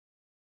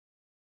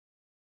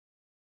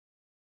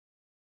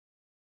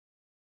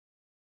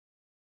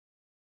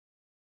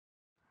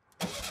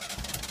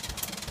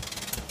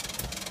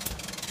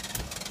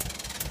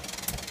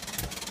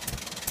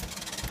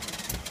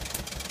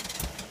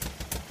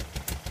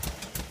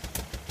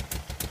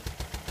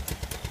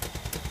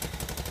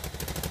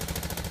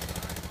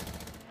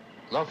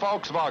The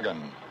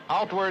Volkswagen,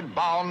 outward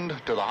bound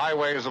to the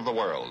highways of the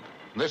world.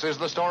 This is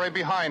the story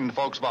behind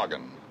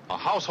Volkswagen, a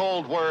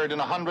household word in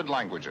 100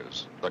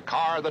 languages, the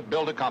car that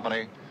built a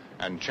company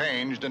and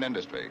changed an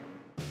industry.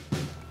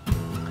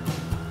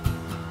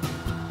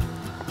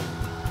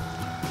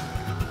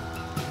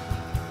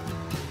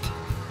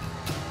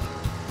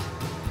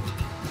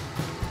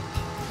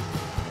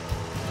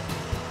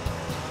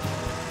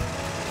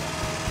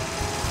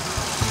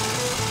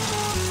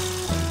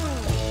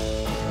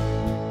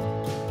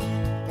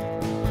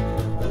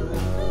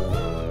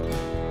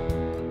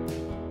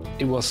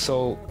 It was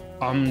so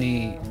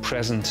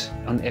omnipresent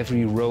on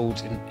every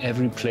road, in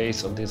every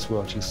place of this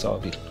world you saw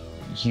it.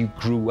 You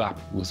grew up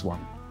with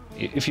one.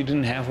 If you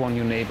didn't have one,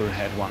 your neighbor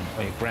had one,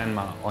 or your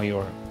grandma, or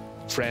your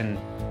friend.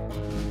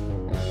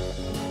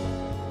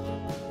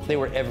 They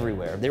were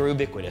everywhere. They were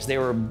ubiquitous. They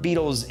were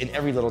Beatles in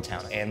every little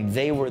town, and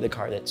they were the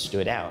car that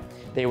stood out.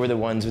 They were the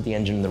ones with the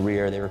engine in the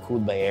rear. They were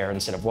cooled by air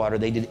instead of water.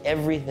 They did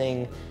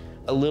everything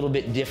a little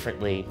bit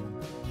differently.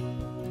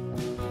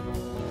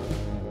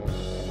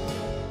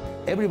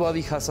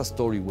 Everybody has a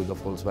story with a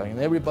Volkswagen.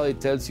 Everybody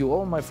tells you,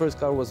 oh, my first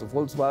car was a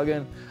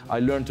Volkswagen. I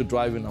learned to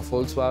drive in a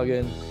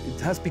Volkswagen. It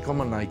has become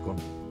an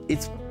icon.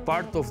 It's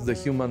part of the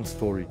human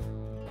story.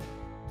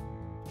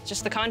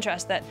 Just the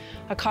contrast that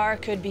a car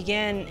could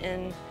begin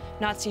in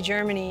Nazi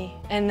Germany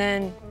and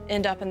then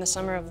end up in the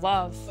summer of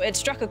love. It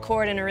struck a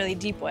chord in a really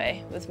deep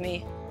way with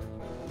me.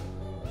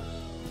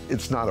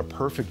 It's not a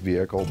perfect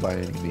vehicle by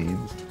any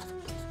means.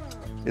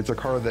 It's a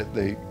car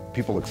that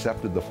people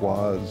accepted the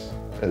flaws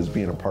as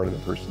being a part of the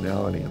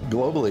personality. And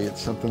globally,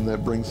 it's something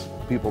that brings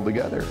people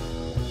together.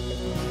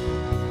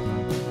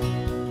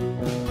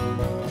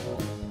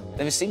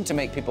 They seem to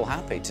make people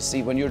happy to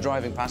see when you're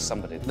driving past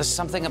somebody. There's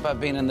something about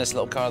being in this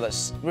little car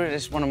that's really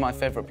just one of my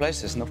favorite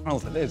places in the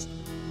world, it is.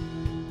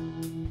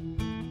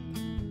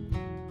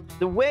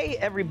 The way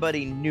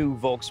everybody knew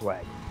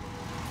Volkswagen,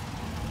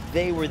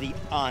 they were the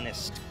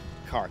honest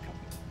car company.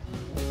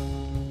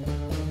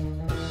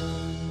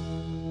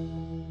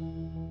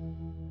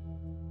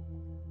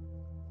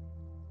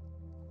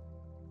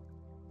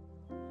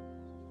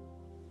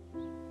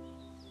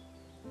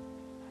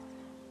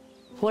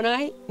 When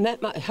I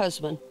met my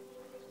husband,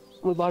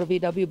 we bought a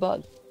VW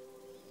Bug.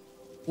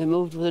 We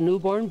moved with a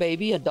newborn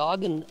baby, a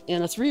dog, and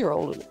a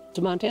 3-year-old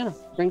to Montana.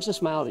 Brings a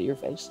smile to your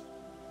face.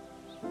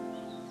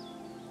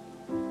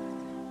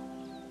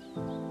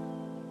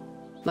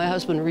 My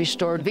husband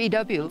restored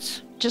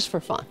VWs just for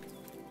fun.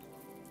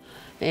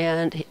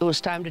 And it was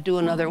time to do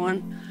another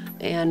one.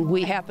 And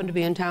we happened to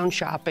be in town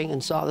shopping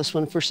and saw this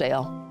one for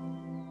sale.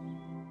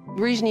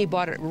 The reason he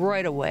bought it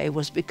right away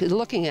was because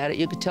looking at it,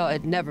 you could tell it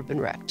had never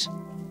been wrecked.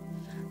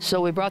 So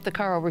we brought the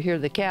car over here to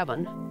the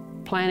cabin,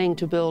 planning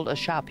to build a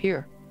shop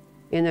here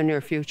in the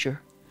near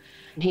future.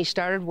 And he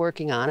started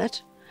working on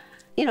it.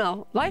 You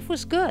know, life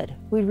was good.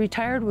 We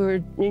retired, we were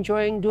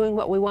enjoying doing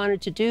what we wanted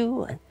to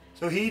do.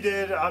 So he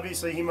did,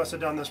 obviously, he must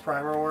have done this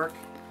primer work?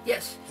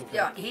 Yes, okay.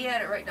 Yeah, he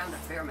had it right down to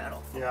bare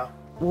metal. Yeah.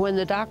 When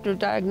the doctor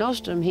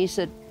diagnosed him, he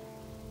said,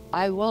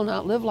 I will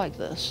not live like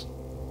this.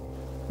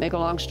 Make a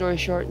long story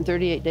short, in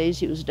 38 days,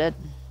 he was dead.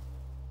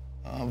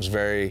 It was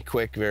very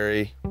quick,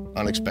 very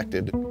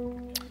unexpected.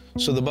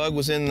 So the Bug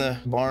was in the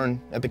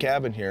barn at the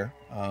cabin here,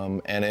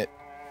 and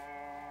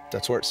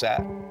that's where it sat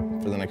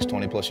for the next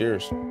 20+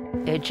 years.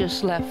 It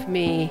just left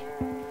me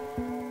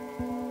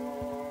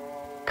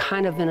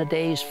kind of in a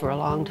daze for a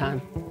long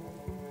time.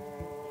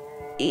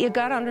 You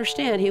gotta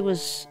understand, he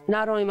was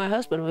not only my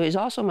husband, but he was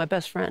also my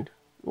best friend.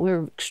 We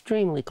were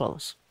extremely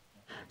close.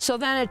 So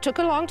then it took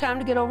a long time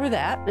to get over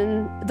that,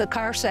 and the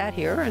car sat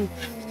here, and...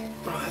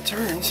 Oh, that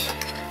turns.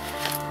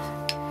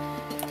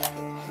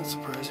 That's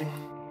surprising.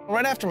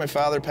 Right after my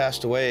father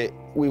passed away,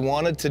 we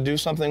wanted to do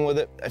something with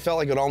it. I felt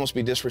like it would almost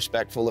be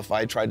disrespectful if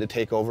I tried to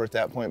take over at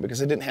that point because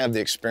I didn't have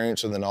the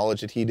experience or the knowledge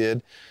that he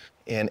did.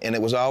 And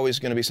it was always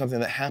going to be something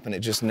that happened.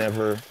 It just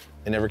never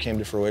came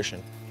to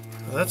fruition.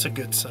 Well, that's a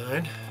good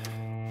sign.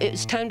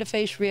 It's time to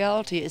face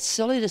reality. It's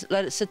silly to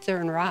let it sit there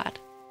and rot.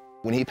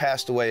 When he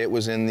passed away, it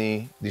was in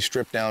the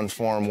stripped down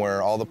form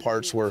where all the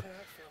parts were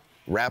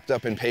wrapped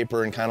up in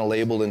paper and kind of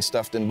labeled and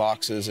stuffed in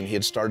boxes, and he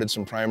had started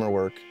some primer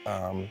work,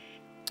 and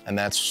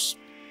that's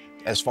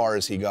as far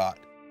as he got.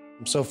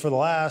 So for the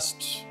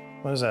last,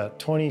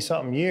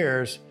 20-something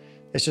years,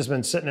 it's just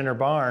been sitting in her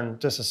barn,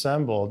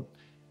 disassembled,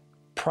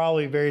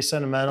 probably very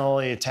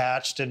sentimentally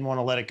attached, didn't want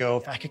to let it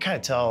go. I could kind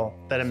of tell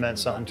that it meant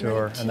something to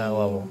her on that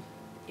level.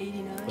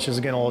 She was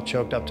getting a little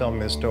choked up telling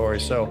me the story,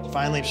 so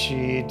finally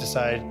she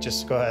decided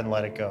just go ahead and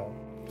let it go.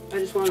 I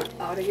just want it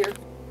out of here.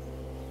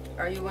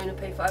 Are you going to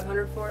pay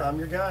 $500 for it? I'm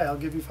your guy. I'll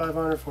give you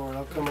 $500 for it.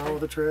 I'll come out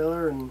with a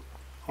trailer and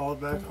haul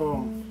it back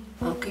home.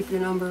 I'll keep your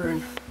number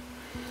and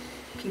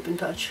keep in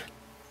touch.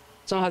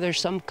 Somehow there's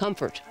some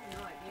comfort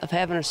of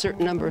having a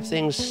certain number of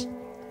things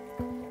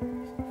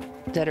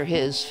that are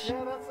his.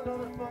 Yeah, that's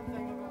another fun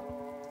thing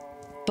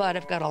about. But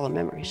I've got all the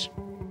memories.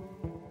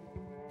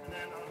 And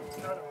then on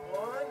the count of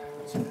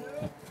 1, 2,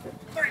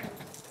 3.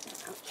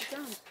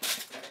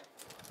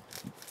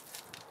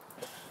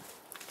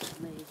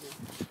 Amazing.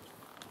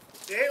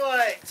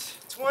 Daylight.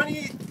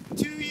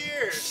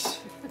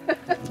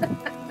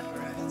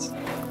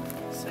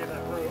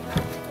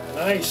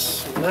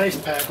 Nice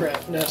pack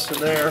rat nest in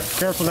there.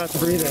 Careful not to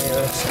breathe any of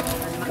this.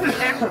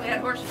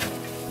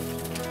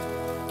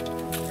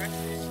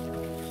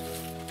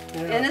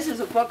 And this is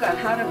a book on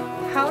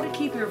how to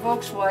keep your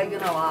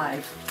Volkswagen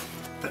alive.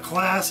 The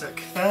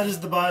classic. That is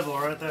the Bible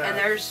right there.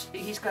 And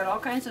he's got all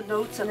kinds of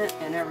notes in it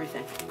and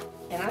everything.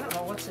 And I don't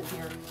know what's in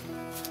here.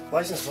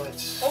 License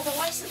plates. Oh, the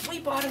license. We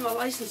bought him a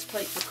license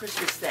plate for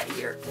Christmas that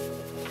year.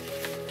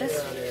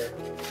 That's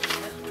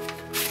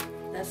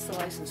the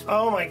license plate.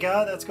 Oh my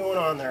God, that's going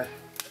on there.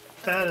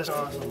 That is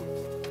awesome.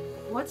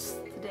 What's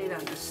the date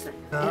on this thing?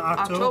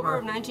 October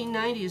of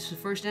 1990 is the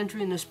first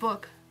entry in this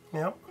book.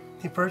 Yep.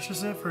 He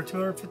purchased it for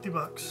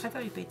 $250. I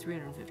thought you paid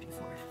 $350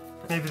 for it.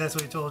 Maybe that's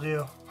what he told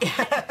you.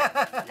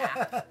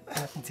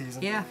 I'm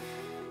teasing. Yeah.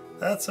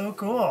 That's so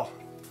cool.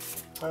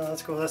 Oh,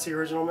 that's cool. That's the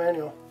original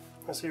manual.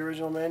 That's the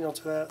original manual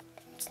to that.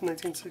 It's a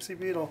 1960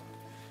 Beetle.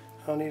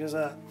 How neat is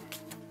that?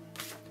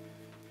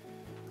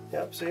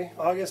 Yep, see?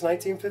 August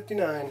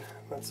 1959.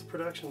 That's the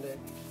production date.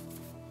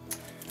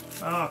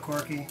 Ah,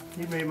 Corky.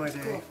 You made my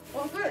day.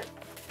 Well, good.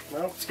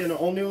 Well, it's getting a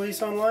whole new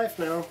lease on life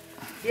now.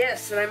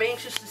 Yes, and I'm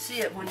anxious to see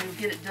it when you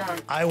get it done.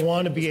 I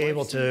want to be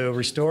able to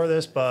restore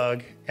this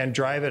Bug and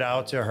drive it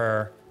out to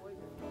her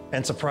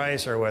and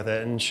surprise her with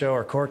it and show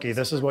her, Corky,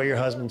 this is what your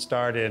husband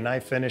started and I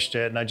finished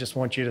it and I just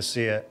want you to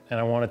see it and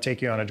I want to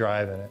take you on a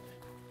drive in it.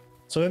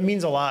 So it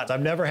means a lot.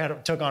 I've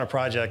never took on a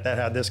project that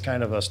had this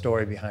kind of a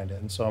story behind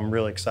it, and so I'm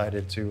really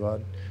excited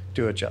to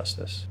do it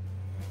justice.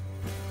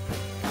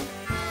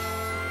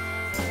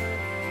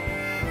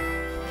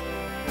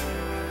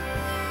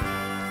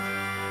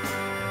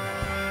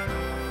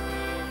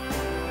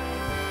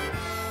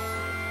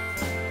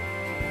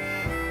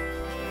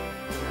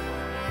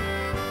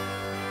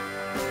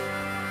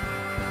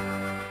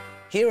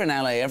 Here in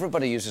LA,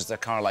 everybody uses their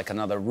car like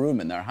another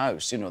room in their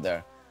house. You know,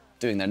 they're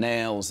doing their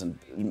nails and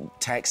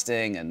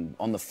texting and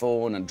on the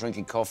phone and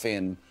drinking coffee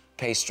and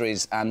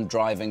pastries and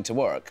driving to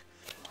work.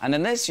 And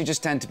in this, you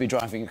just tend to be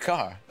driving your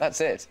car. That's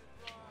it.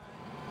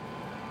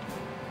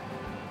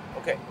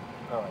 Okay.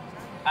 All right.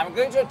 I'm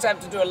going to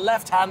attempt to do a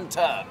left-hand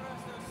turn.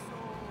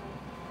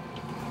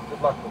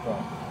 Good luck with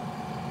that.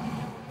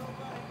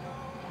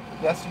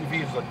 The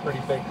SUVs look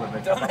pretty big when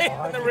they come up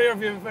behind in the you. rear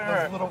view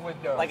mirror. Those little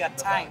windows. Like a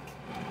tank.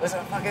 There's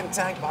a fucking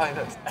tank behind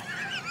us.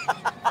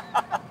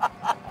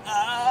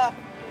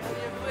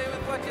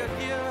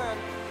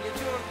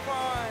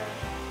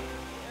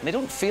 They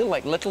don't feel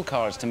like little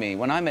cars to me.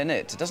 When I'm in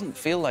it, it doesn't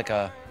feel like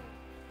a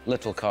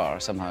little car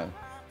somehow.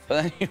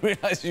 But then you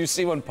realize you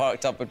see one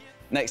parked up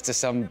next to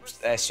some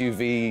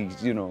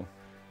SUV, you know,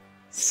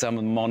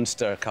 some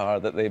monster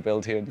car that they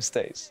build here in the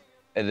States.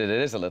 It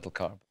is a little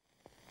car.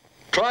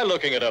 Try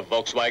looking at a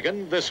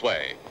Volkswagen this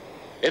way.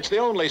 It's the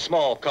only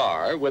small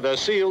car with a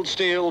sealed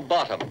steel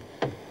bottom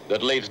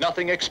that leaves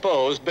nothing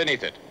exposed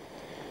beneath it.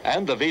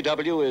 And the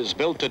VW is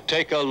built to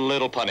take a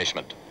little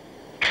punishment.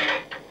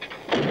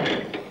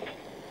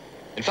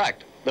 In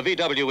fact, the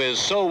VW is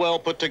so well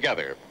put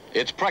together,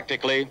 it's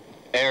practically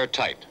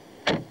airtight.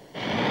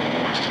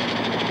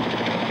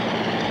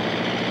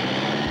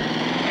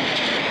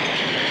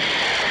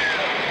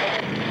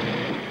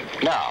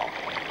 Now,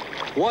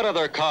 what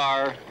other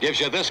car gives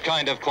you this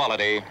kind of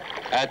quality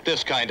at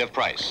this kind of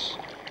price?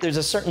 There's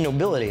a certain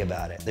nobility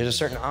about it. There's a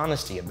certain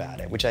honesty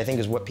about it, which I think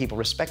is what people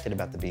respected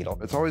about the Beetle.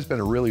 It's always been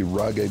a really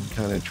rugged,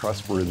 kind of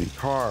trustworthy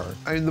car.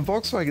 I mean, the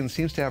Volkswagen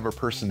seems to have a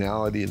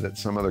personality that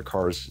some other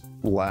cars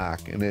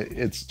lack, and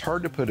it's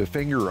hard to put a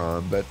finger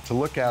on, but to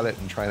look at it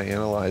and try to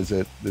analyze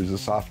it, there's a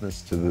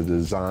softness to the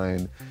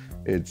design.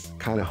 It's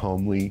kind of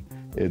homely.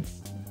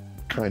 It's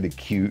kind of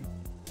cute.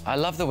 I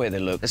love the way they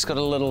look. It's got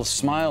a little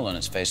smile on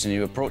its face, and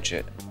you approach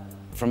it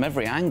from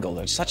every angle.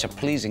 It's such a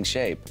pleasing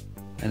shape.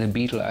 And the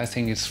Beetle, I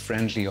think, is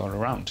friendly all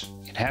around.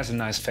 It has a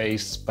nice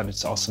face, but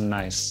it's also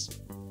nice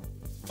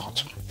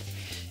bottom.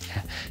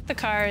 The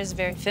car is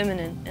very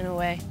feminine in a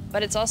way,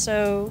 but it's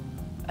also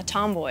a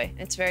tomboy.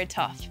 It's very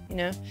tough, you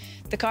know?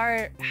 The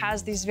car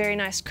has these very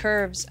nice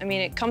curves. I mean,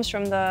 it comes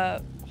from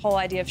the whole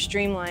idea of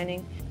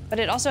streamlining, but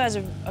it also has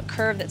a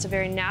curve that's a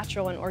very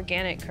natural and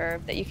organic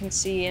curve that you can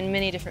see in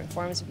many different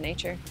forms of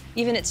nature.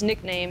 Even its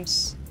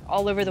nicknames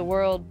all over the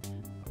world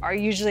are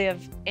usually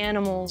of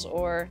animals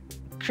or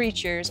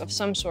creatures of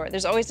some sort.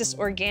 There's always this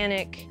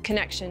organic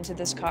connection to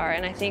this car,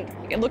 and I think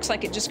it looks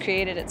like it just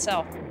created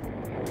itself.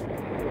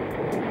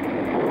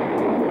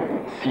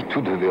 Si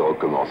tout devait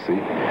recommencer,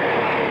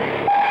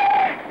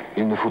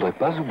 il ne faudrait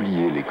pas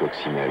oublier les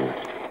coccinelles.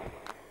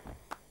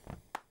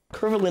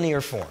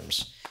 Curvilinear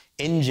forms,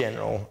 in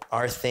general,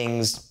 are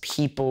things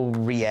people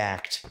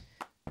react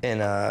in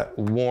a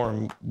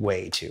warm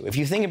way to. If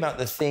you think about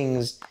the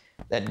things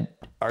that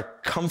are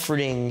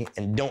comforting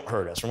and don't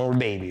hurt us, when we're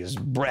babies,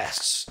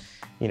 breasts,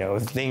 you know,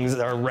 things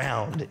that are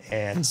round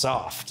and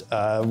soft.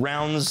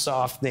 Round,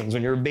 soft things.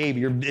 When you're a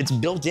baby, it's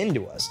built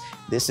into us.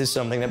 This is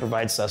something that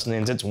provides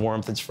sustenance, it's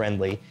warmth, it's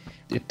friendly.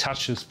 It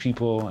touches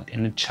people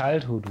in a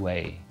childhood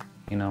way,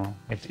 you know.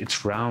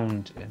 It's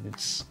round and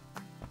it's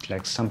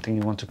like something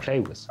you want to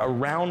play with. A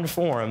round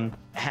form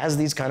has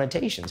these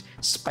connotations.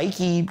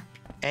 Spiky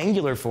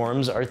Angular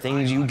forms are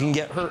things you can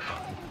get hurt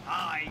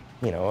on.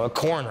 You know, a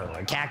corner,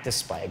 a cactus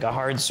spike, a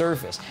hard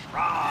surface.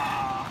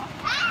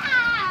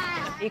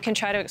 You can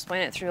try to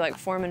explain it through like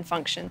form and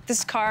function.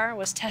 This car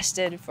was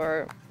tested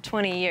for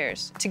 20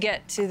 years to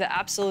get to the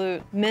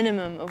absolute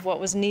minimum of what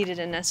was needed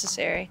and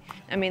necessary.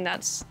 I mean,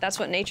 that's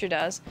what nature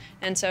does.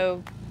 And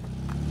so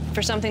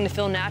for something to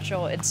feel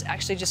natural, it's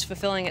actually just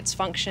fulfilling its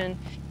function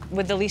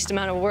with the least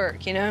amount of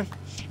work, you know?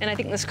 And I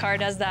think this car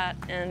does that,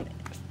 and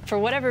for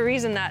whatever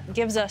reason, that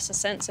gives us a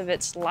sense of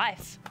its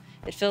life.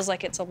 It feels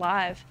like it's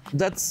alive.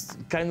 That's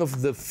kind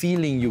of the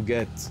feeling you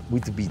get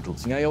with the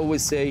Beatles. And I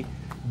always say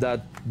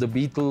that the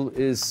Beatle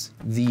is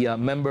the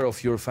member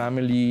of your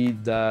family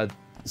that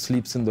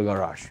sleeps in the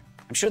garage.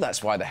 I'm sure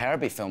that's why the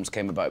Herbie films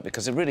came about,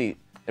 because it really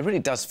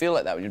does feel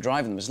like that when you're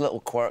driving them. There's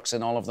little quirks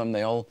in all of them.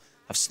 They all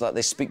have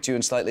they speak to you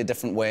in slightly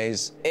different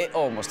ways. It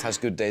almost has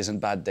good days and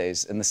bad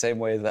days in the same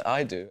way that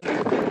I do.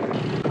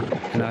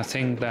 And I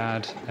think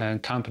that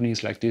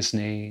companies like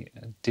Disney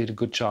did a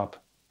good job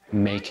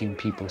making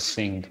people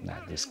think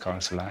that this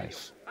car's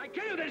alive. I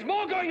tell you, there's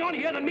more going on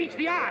here than meets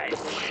the eye.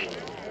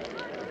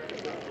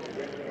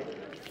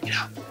 You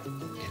know,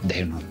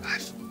 they're not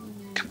alive.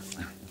 Come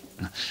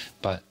on.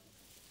 But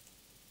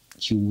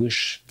you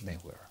wish they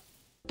were.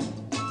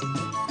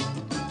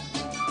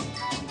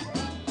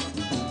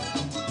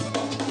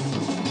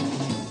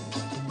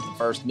 The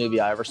first movie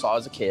I ever saw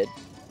as a kid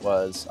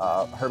was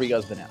Herbie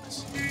Goes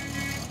Bananas.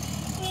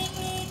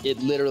 It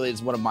literally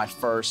is one of my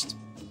first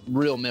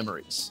real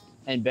memories,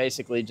 and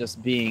basically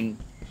just being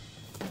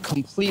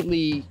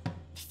completely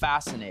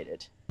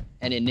fascinated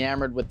and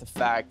enamored with the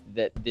fact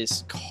that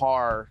this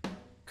car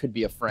could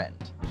be a friend.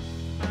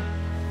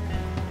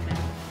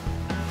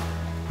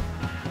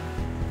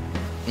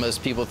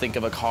 Most people think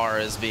of a car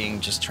as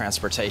being just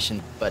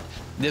transportation, but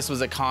this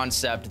was a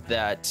concept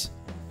that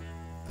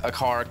a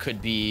car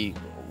could be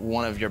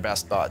one of your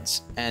best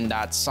buds, and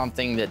that's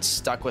something that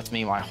stuck with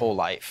me my whole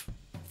life.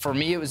 For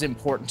me, it was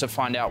important to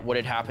find out what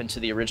had happened to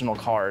the original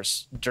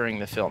cars during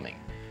the filming.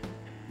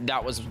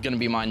 That was gonna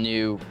be my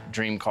new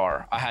dream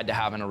car. I had to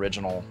have an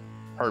original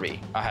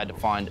Herbie. I had to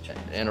find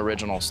an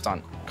original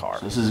stunt car.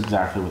 So this is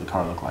exactly what the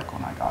car looked like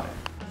when I got it.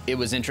 It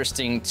was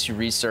interesting to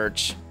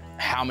research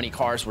how many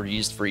cars were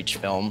used for each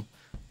film.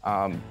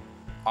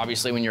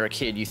 Obviously, when you're a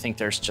kid, you think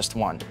there's just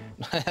one.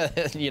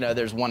 You know,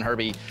 there's one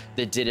Herbie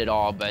that did it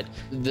all, but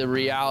the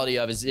reality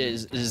of it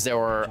is there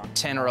were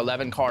 10 or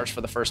 11 cars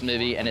for the first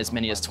movie and as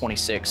many as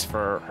 26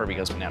 for Herbie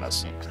Goes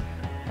Bananas.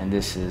 And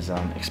this is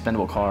an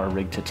expendable car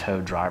rigged to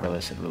tow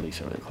driverless and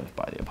released over the cliff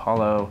by the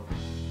Apollo.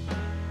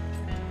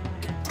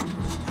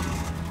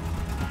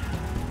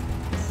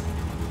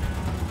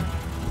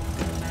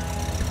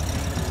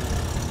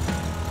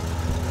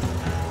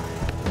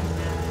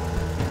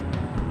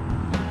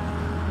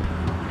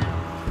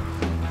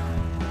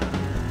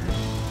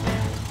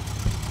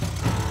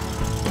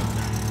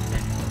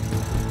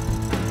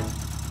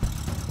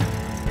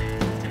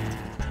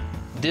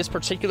 This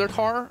particular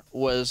car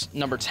was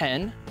number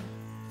 10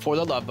 for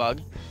the Love Bug.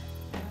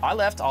 I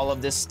left all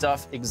of this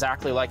stuff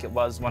exactly like it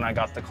was when I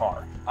got the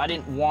car. I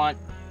didn't want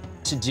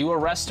to do a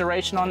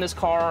restoration on this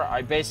car.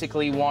 I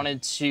basically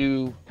wanted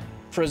to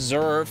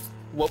preserve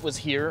what was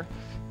here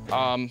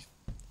and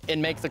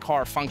make the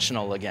car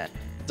functional again.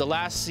 The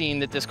last scene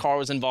that this car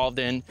was involved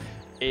in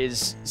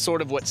is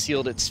sort of what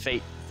sealed its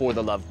fate for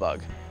the Love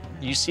Bug.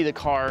 You see the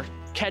car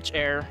catch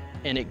air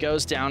and it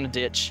goes down a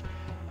ditch,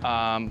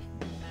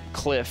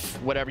 cliff,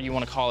 whatever you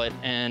want to call it,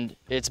 and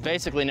it's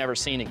basically never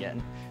seen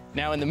again.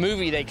 Now in the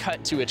movie they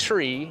cut to a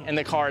tree and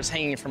the car is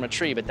hanging from a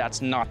tree, but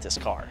that's not this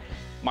car.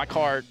 My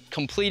car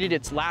completed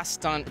its last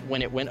stunt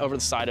when it went over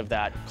the side of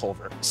that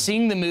culvert.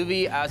 Seeing the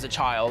movie as a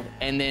child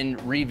and then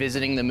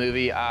revisiting the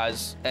movie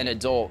as an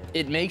adult,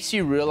 it makes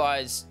you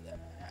realize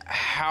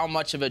how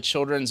much of a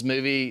children's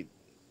movie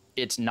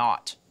it's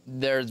not.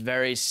 There's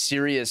very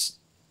serious,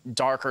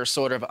 darker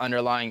sort of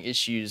underlying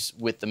issues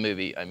with the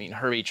movie. I mean,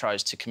 Herbie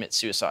tries to commit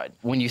suicide.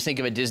 When you think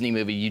of a Disney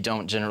movie, you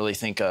don't generally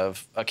think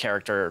of a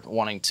character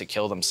wanting to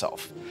kill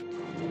themselves.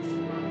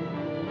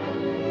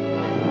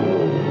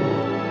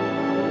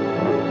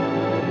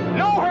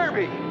 No,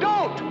 Herbie,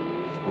 don't!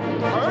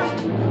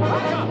 First,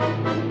 wake up!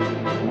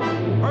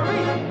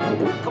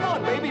 Herbie, come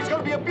on, baby, it's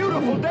gonna be a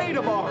beautiful day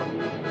tomorrow.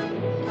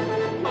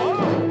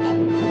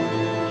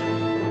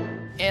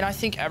 And I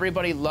think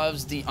everybody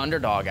loves the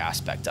underdog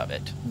aspect of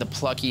it, the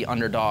plucky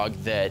underdog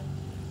that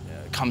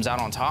comes out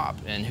on top,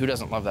 and who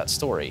doesn't love that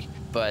story?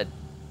 But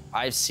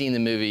I've seen the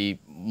movie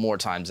more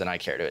times than I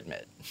care to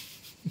admit.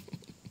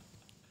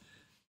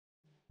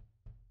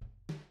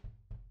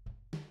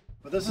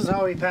 But this is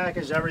how he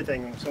packaged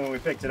everything so when we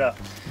picked it up.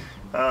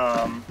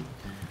 And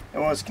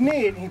what's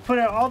neat, he put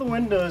out all the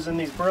windows in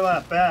these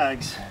burlap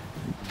bags.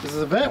 This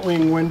is a vent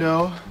wing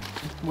window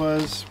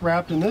was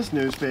wrapped in this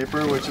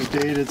newspaper, which is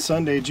dated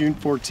Sunday, June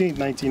 14th,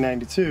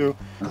 1992.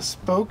 The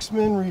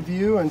Spokesman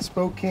Review and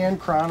Spokane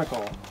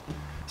Chronicle.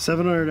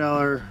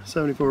 $700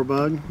 74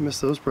 Bug,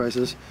 missed those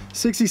prices.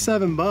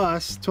 67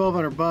 bus,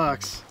 1,200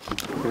 bucks. I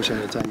wish I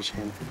had a time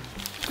machine.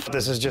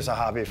 This is just a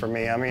hobby for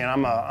me. I mean,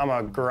 I'm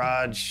a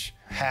garage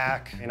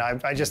hack, and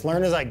I just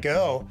learn as I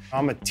go.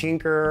 I'm a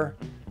tinkerer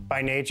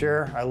by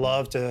nature. I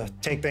love to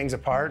take things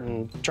apart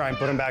and try and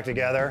put them back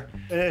together.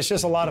 And it's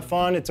just a lot of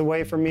fun. It's a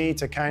way for me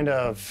to kind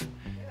of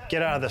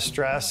get out of the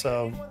stress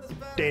of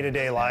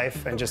day-to-day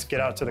life and just get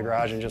out to the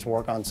garage and just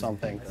work on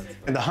something.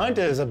 And the hunt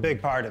is a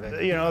big part of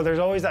it. You know, there's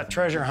always that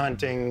treasure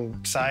hunting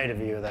side of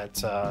you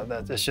that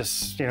it's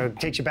just, you know,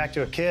 takes you back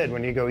to a kid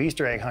when you go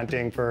Easter egg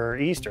hunting for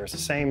Easter. It's the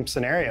same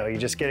scenario. You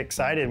just get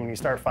excited when you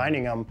start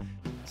finding them.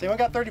 So anyone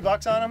got 30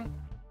 bucks on them?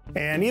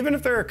 And even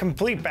if they're a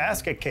complete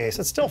basket case,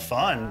 it's still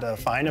fun to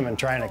find them and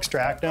try and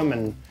extract them.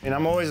 And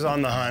I'm always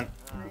on the hunt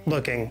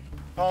looking.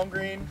 Palm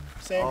green,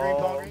 sand green,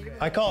 palm green.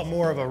 I call it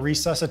more of a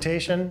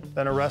resuscitation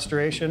than a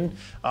restoration.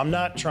 I'm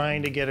not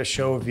trying to get a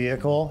show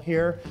vehicle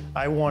here.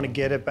 I want to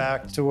get it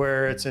back to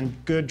where it's in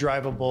good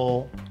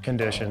drivable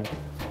condition.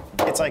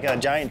 It's like a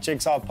giant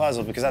jigsaw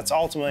puzzle because that's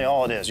ultimately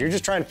all it is. You're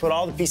just trying to put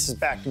all the pieces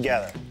back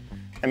together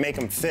and make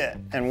them fit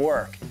and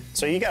work.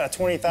 So you got a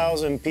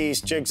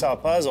 20,000-piece jigsaw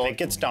puzzle, it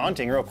gets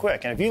daunting real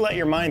quick. And if you let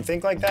your mind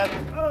think like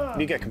that,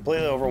 you get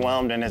completely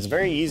overwhelmed, and it's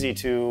very easy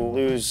to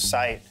lose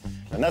sight.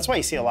 And that's why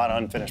you see a lot of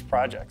unfinished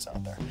projects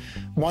out there.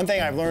 One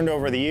thing I've learned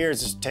over the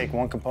years is to take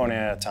one component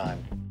at a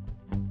time.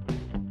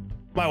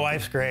 My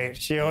wife's great.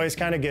 She always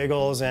kind of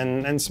giggles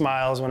and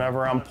smiles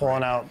whenever I'm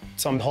pulling out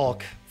some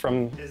Hulk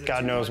from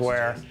God knows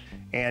where.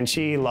 And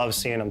she loves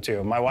seeing them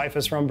too. My wife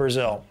is from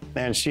Brazil,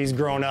 and she's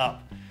grown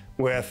up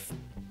with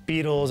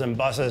Beetles and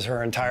buses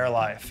her entire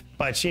life.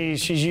 But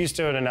she's used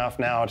to it enough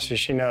now so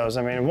she knows.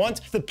 I mean, once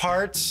the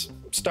parts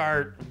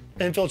start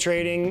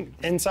infiltrating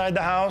inside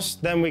the house,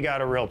 then we got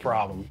a real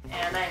problem.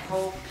 And I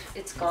hope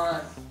it's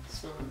gone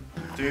soon.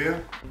 Do you?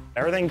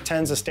 Everything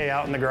tends to stay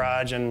out in the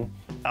garage and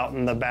out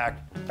in the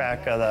back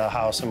of the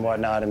house and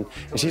whatnot, and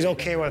she's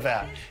okay with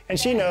that. And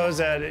she knows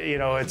that, you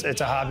know, it's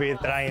a hobby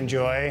that I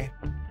enjoy.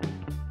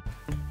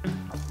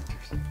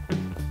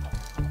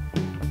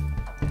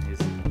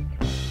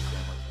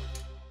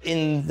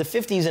 In the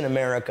 50s in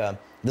America,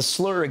 the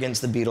slur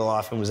against the Beetle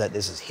often was that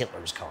this is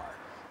Hitler's car.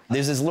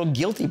 There's this little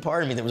guilty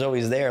part of me that was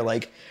always there,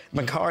 like,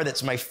 my car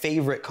that's my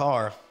favorite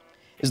car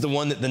is the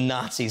one that the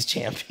Nazis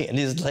championed.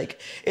 Is like,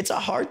 it's a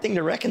hard thing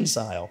to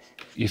reconcile.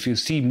 If you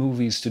see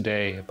movies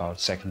today about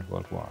Second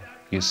World War,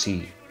 you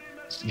see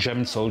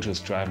German soldiers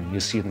driving, you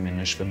see them in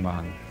a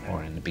Schwimmwagen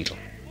or in a Beetle.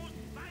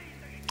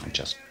 It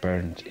just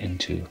burned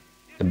into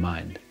the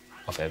mind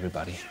of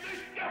everybody.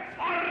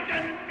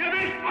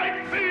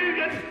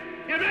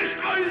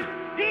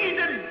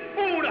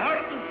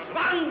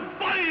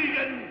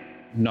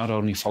 Not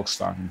only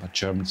Volkswagen, but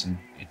Germans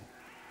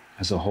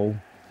as a whole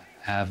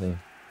have a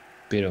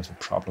bit of a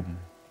problem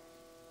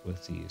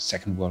with the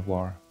Second World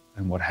War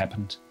and what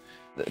happened.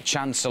 The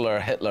Chancellor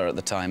Hitler at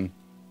the time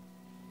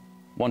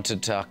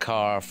wanted a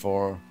car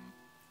for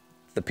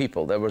the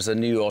people. There was a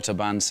new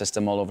Autobahn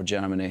system all over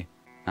Germany,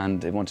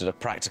 and they wanted a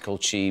practical,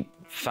 cheap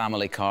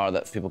family car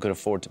that people could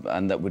afford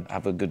and that would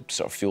have a good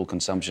sort of fuel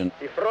consumption.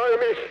 Ich freue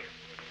mich,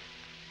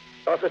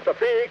 dass es der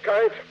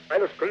Fähigkeit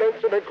eines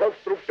glänzenden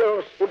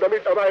Konstrukteurs und der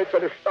Mitarbeit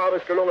seines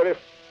Stabes gelungen ist,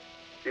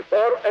 die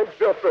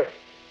Vorentwürfe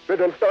für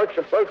den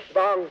deutschen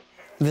Volkswagen.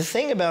 The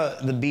thing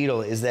about the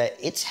Beetle is that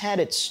it's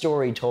had its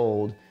story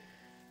told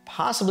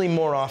possibly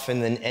more often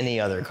than any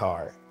other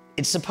car.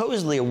 It's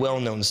supposedly a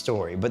well-known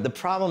story, but the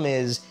problem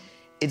is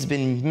it's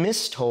been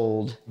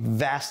mistold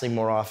vastly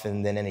more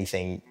often than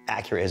anything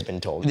accurate has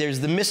been told. There's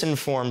the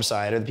misinformed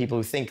side of the people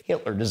who think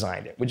Hitler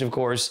designed it, which of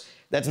course,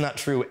 that's not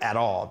true at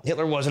all.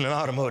 Hitler wasn't an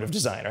automotive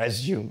designer,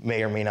 as you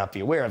may or may not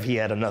be aware of. He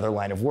had another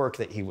line of work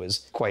that he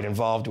was quite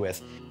involved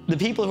with. The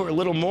people who are a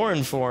little more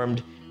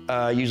informed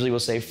usually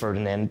will say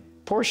Ferdinand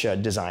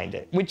Porsche designed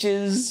it, which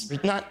is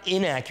not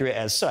inaccurate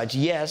as such.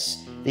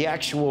 Yes, the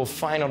actual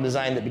final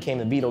design that became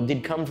the Beetle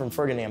did come from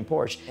Ferdinand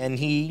Porsche, and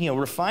he,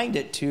 refined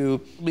it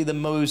to be the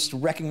most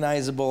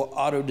recognizable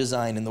auto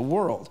design in the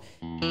world.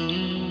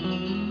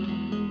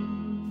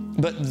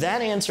 But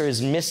that answer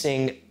is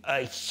missing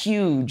a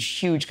huge,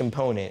 huge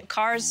component.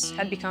 Cars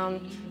had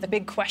become the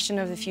big question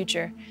of the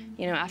future,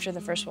 after the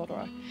First World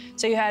War.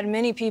 So you had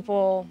many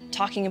people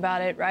talking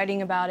about it,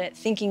 writing about it,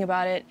 thinking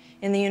about it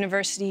in the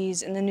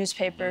universities, in the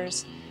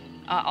newspapers,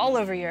 all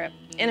over Europe.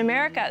 In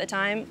America at the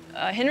time,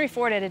 Henry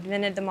Ford had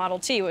invented the Model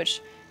T,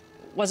 which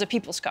was a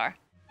people's car.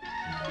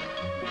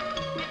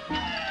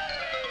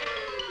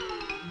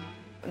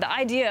 The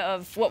idea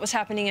of what was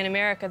happening in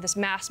America, this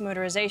mass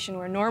motorization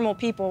where normal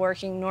people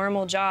working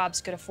normal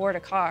jobs could afford a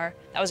car,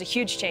 that was a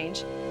huge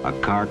change. A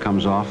car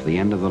comes off the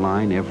end of the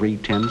line every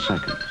 10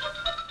 seconds.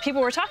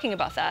 People were talking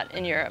about that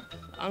in Europe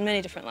on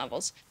many different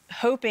levels,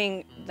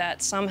 hoping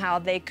that somehow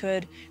they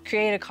could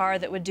create a car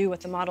that would do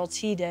what the Model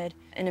T did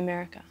in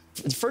America.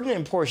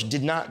 Ferdinand Porsche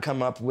did not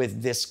come up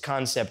with this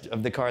concept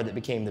of the car that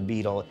became the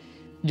Beetle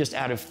just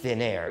out of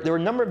thin air. There were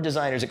a number of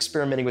designers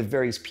experimenting with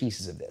various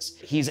pieces of this.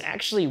 He's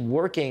actually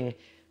working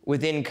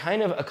within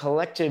kind of a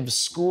collective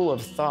school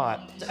of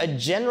thought, a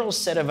general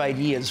set of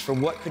ideas for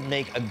what could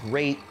make a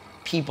great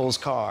people's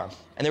car.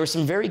 And there were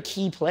some very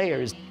key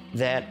players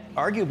that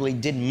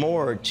arguably did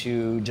more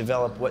to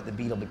develop what the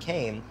Beetle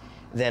became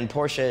than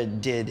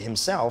Porsche did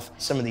himself.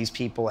 Some of these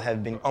people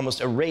have been almost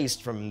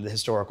erased from the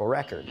historical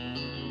record.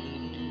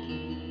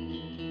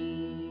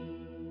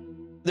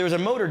 There was a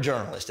motor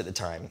journalist at the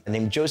time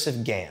named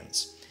Joseph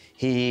Gans.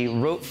 He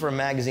wrote for a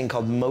magazine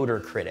called Motor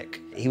Critic.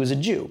 He was a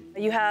Jew.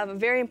 You have a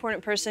very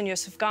important person,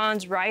 Joseph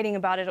Gans, writing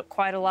about it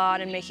quite a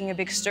lot and making a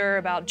big stir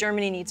about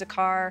Germany needs a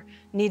car,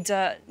 needs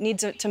to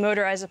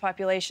motorize a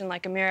population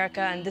like America,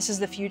 and this is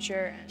the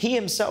future. He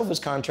himself was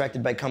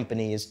contracted by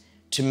companies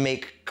to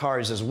make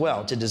cars as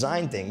well, to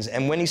design things.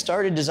 And when he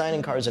started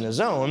designing cars on his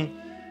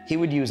own, he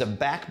would use a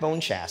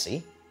backbone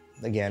chassis,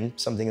 again,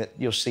 something that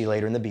you'll see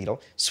later in the Beetle,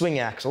 swing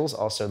axles,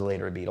 also the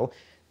later Beetle,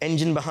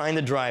 engine behind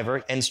the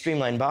driver, and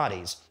streamlined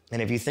bodies.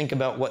 And if you think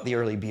about what the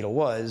early Beetle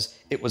was,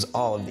 it was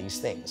all of these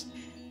things.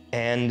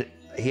 And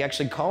he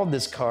actually called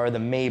this car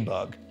the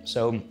Bug.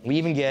 So we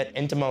even get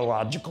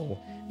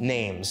etymological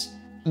names.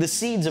 The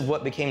seeds of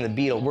what became the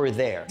Beetle were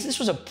there. This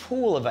was a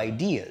pool of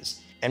ideas.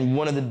 And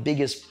one of the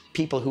biggest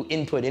people who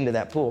input into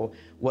that pool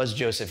was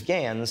Joseph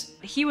Gans.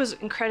 He was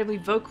incredibly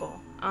vocal,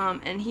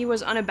 and he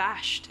was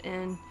unabashed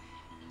in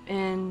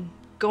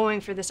going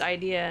for this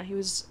idea. He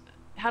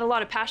had a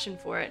lot of passion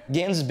for it.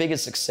 Gans'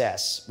 biggest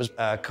success was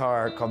a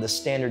car called the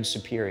Standard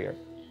Superior.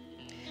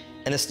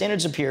 And the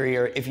Standard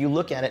Superior, if you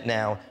look at it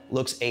now,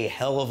 looks a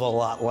hell of a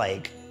lot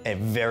like a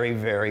very,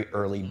 very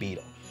early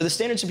Beetle. The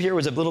Standard Superior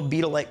was a little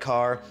Beetle-like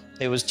car.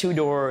 It was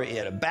two-door, it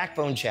had a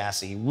backbone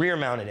chassis,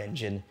 rear-mounted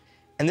engine,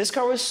 and this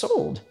car was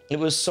sold. It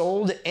was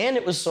sold, and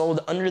it was sold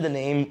under the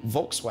name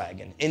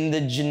Volkswagen, in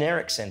the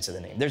generic sense of the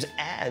name. There's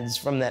ads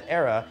from that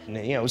era,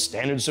 you know,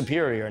 Standard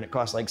Superior, and it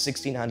cost like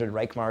 1,600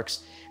 Reichmarks,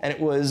 and it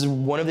was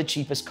one of the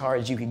cheapest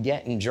cars you could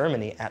get in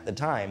Germany at the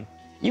time.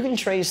 You can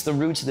trace the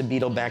roots of the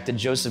Beetle back to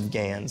Joseph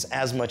Gans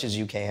as much as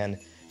you can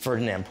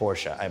Ferdinand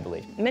Porsche, I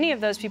believe. Many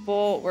of those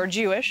people were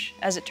Jewish,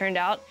 as it turned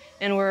out,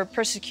 and were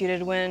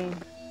persecuted when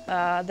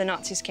the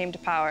Nazis came to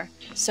power.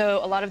 So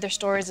a lot of their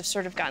stories have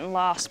sort of gotten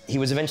lost. He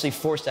was eventually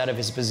forced out of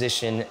his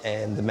position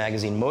in the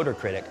magazine Motor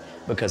Critic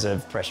because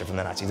of pressure from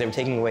the Nazis. They were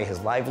taking away his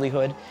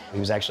livelihood. He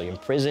was actually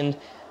imprisoned.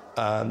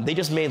 They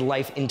just made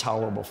life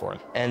intolerable for him.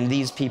 And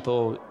these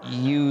people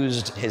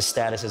used his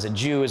status as a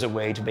Jew as a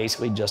way to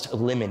basically just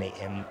eliminate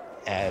him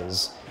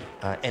as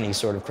any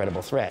sort of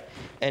credible threat.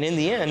 And in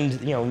the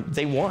end, you know,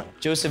 they won.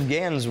 Joseph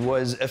Gans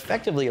was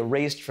effectively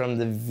erased from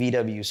the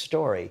VW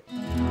story.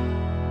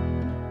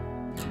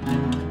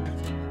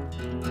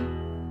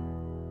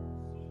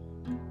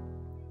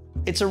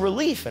 It's a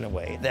relief, in a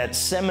way, that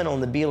seminal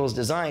in the Beetle's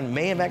design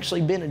may have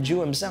actually been a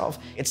Jew himself.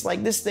 It's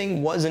like this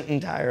thing wasn't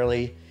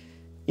entirely,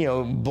 you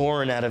know,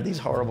 born out of these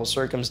horrible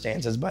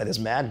circumstances by this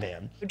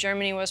madman.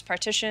 Germany was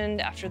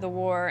partitioned after the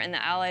war, and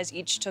the Allies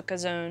each took a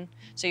zone.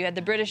 So you had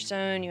the British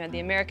zone, you had the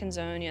American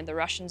zone, you had the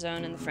Russian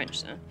zone, and the French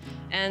zone.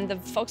 And the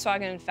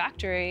Volkswagen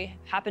factory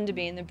happened to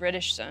be in the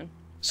British zone.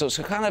 So it's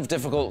a kind of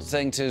difficult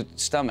thing to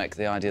stomach,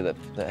 the idea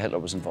that Hitler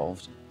was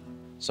involved.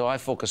 So I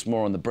focus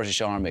more on the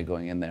British Army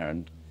going in there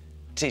and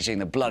teaching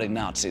the bloody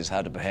Nazis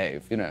how to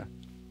behave, you know.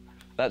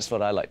 That's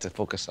what I like to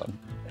focus on.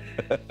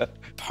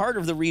 Part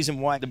of the reason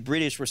why the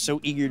British were so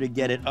eager to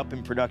get it up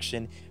in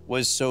production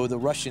was so the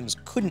Russians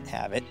couldn't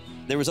have it.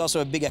 There was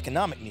also a big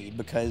economic need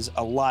because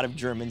a lot of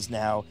Germans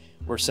now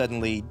were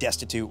suddenly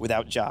destitute,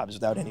 without jobs,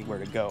 without anywhere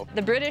to go.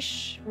 The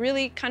British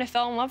really kind of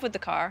fell in love with the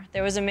car.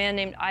 There was a man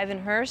named Ivan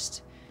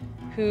Hurst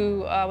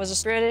who was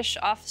a British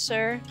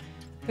officer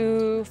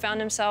who found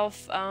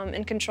himself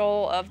in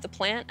control of the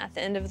plant at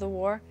the end of the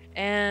war,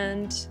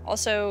 and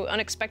also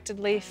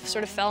unexpectedly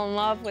sort of fell in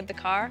love with the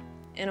car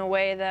in a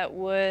way that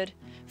would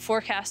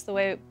forecast the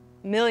way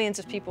millions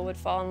of people would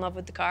fall in love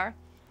with the car.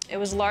 It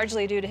was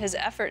largely due to his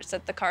efforts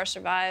that the car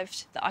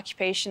survived the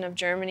occupation of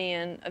Germany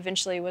and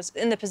eventually was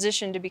in the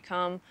position to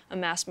become a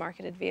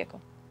mass-marketed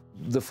vehicle.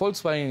 The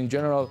Volkswagen in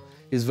general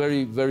is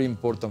very, very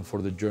important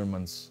for the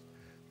Germans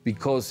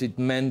because it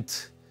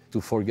meant to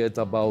forget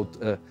about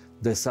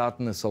the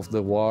sadness of the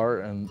war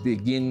and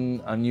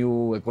begin a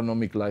new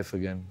economic life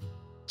again.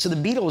 So the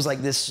Beetle was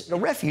like this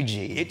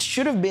refugee. It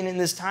should have been in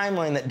this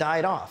timeline that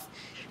died off.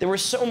 There were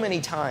so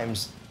many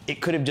times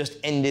it could have just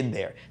ended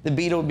there. The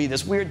Beetle would be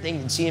this weird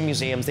thing you'd see in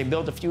museums. They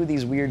built a few of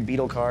these weird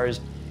Beetle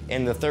cars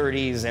in the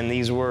 30s, and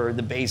these were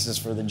the basis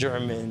for the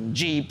German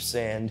Jeeps,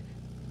 and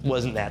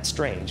wasn't that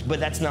strange. But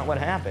that's not what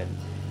happened.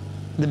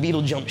 The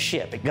Beetle jumped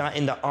ship. It got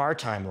into our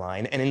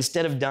timeline, and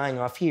instead of dying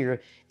off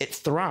here, it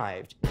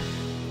thrived.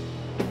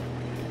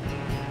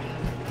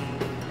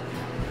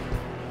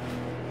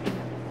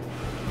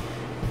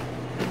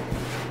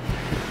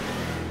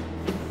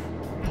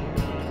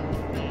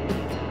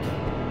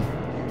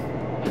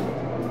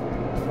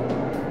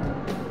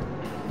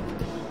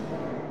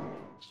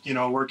 You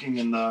know, working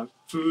in the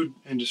food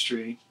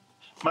industry,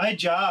 my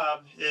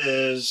job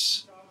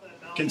is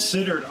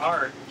considered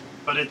art,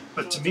 but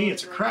to me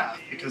it's a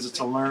craft because it's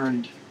a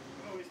learned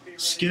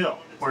skill.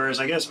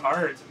 Whereas I guess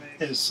art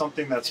is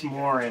something that's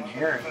more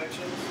inherent.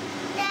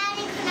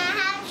 Daddy, can I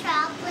have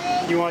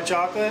chocolate? You want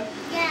chocolate?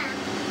 Yeah.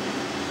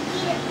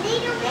 Eat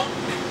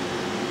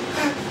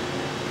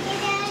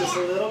Just a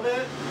little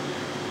bit?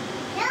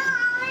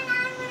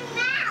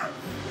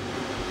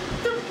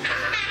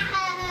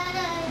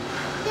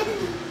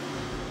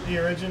 The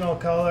original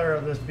color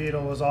of this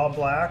Beetle was all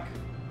black.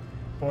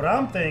 What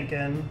I'm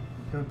thinking,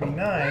 it would be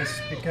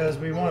nice, because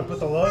we want to put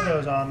the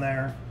logos on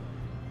there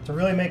to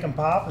really make them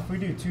pop. If we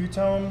do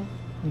two-tone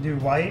and do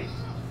white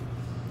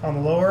on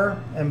the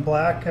lower and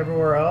black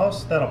everywhere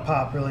else, that'll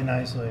pop really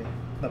nicely,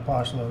 the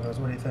Posh logos.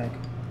 What do you think?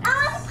 I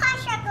want a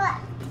Posh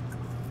chocolate.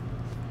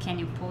 Can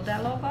you pull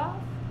that logo off?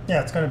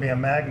 Yeah, it's going to be a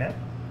magnet,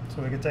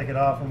 so we can take it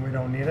off when we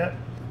don't need it.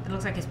 It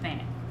looks like it's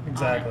painted.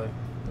 Exactly.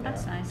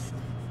 That's nice.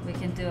 We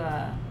can do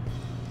a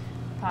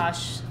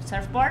Posh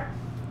surfboard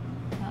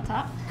on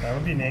top. That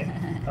would be neat.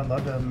 I'd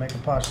love to make a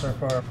Posh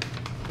surfboard.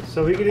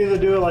 So we could either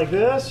do it like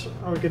this,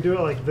 or we could do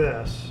it like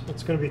this.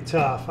 It's going to be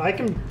tough. I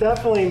can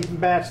definitely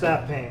match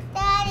that paint.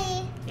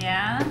 Daddy.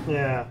 Yeah?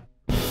 Yeah.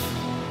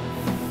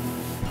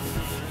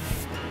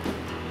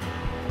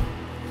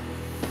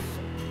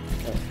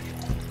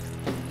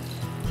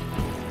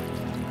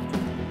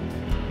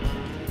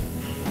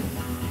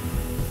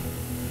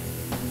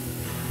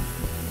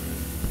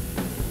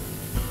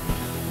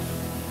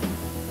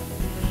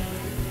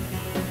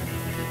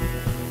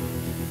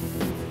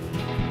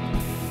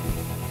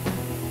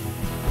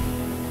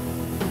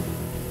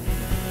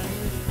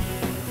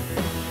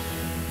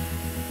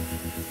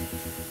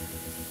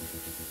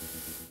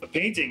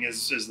 Painting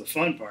is the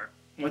fun part.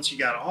 Once you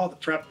got all the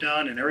prep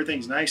done and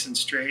everything's nice and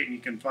straight and you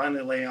can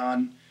finally lay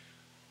on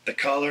the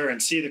color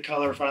and see the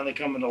color finally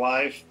coming to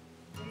life,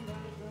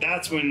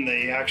 that's when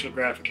the actual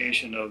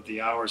gratification of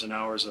the hours and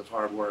hours of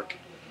hard work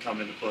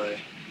come into play.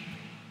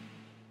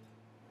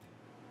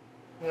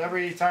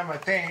 Every time I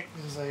paint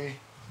is a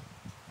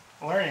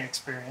learning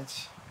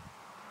experience.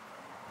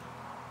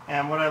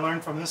 And what I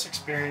learned from this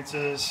experience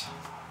is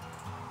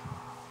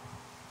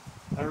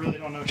I really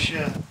don't know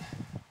shit.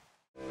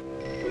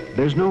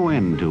 There's no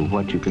end to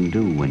what you can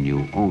do when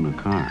you own a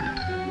car.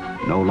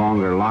 No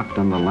longer locked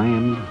on the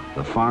land,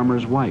 the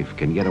farmer's wife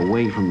can get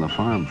away from the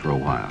farm for a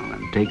while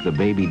and take the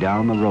baby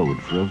down the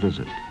road for a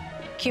visit.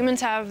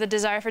 Humans have the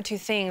desire for two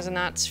things, and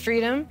that's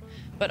freedom,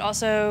 but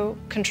also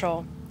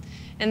control.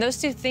 And those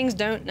two things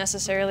don't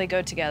necessarily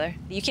go together.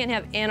 You can't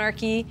have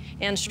anarchy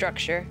and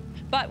structure.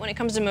 But when it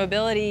comes to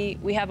mobility,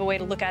 we have a way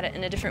to look at it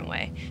in a different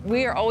way.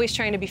 We are always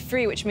trying to be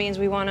free, which means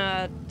we want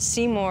to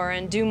see more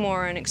and do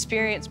more and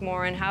experience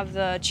more and have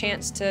the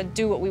chance to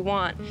do what we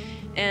want.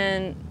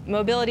 And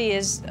mobility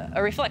is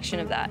a reflection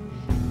of that.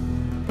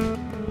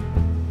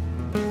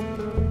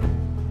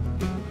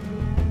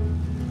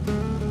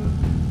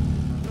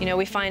 You know,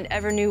 we find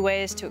ever new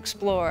ways to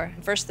explore.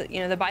 First,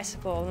 the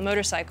bicycle, the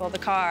motorcycle, the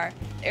car,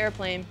 the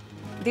airplane.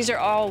 These are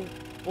all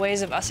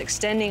ways of us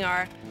extending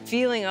our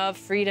feeling of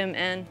freedom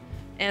and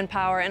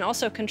power, and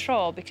also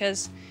control,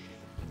 because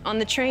on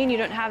the train you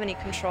don't have any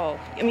control.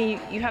 I mean,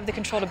 you have the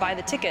control to buy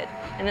the ticket,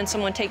 and then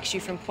someone takes you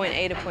from point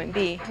A to point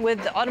B.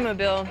 With the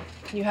automobile,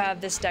 you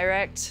have this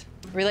direct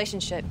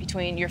relationship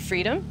between your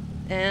freedom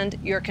and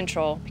your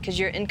control, because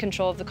you're in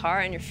control of the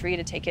car and you're free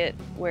to take it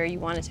where you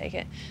want to take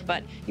it.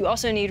 But you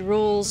also need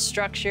rules,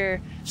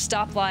 structure,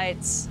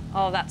 stoplights,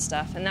 all of that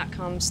stuff, and that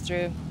comes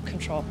through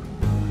control.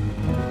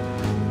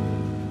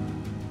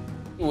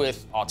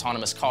 With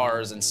autonomous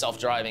cars and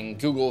self-driving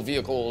Google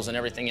vehicles and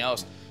everything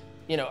else,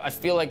 you know, I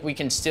feel like we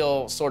can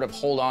still sort of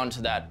hold on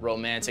to that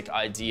romantic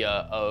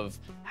idea of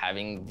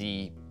having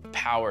the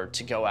power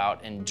to go out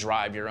and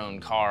drive your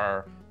own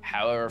car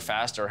however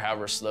fast or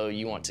however slow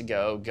you want to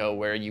go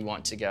where you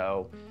want to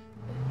go.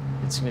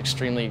 It's an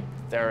extremely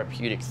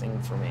therapeutic thing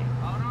for me.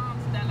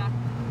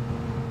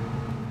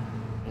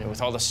 You know,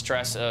 with all the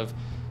stress of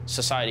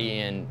society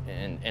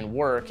and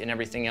work and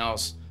everything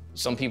else,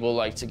 some people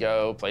like to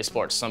go play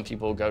sports, some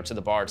people go to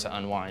the bar to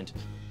unwind.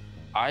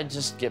 I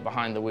just get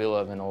behind the wheel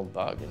of an old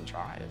Bug and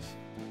drive.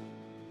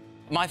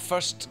 My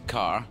first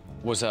car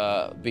was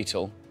a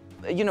Beetle.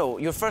 You know,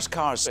 your first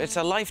car, it's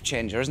a life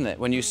changer, isn't it?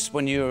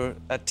 When you're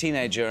a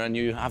teenager and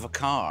you have a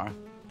car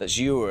that's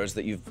yours,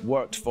 that you've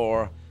worked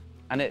for,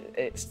 and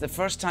it's the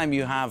first time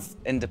you have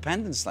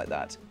independence like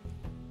that.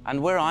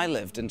 And where I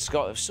lived in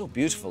Scotland, it was so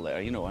beautiful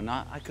there, you know, and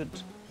I could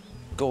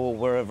go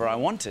wherever I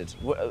wanted.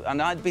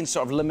 And I'd been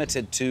sort of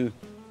limited to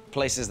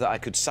places that I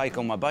could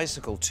cycle my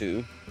bicycle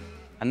to.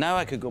 And now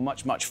I could go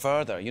much, much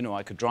further. You know,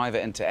 I could drive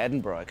it into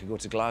Edinburgh, I could go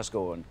to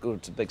Glasgow and go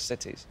to big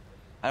cities.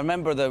 I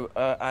remember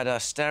I had a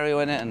stereo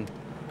in it, and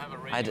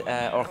I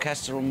had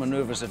orchestral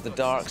maneuvers of the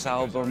Darks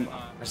album.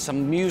 There's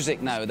some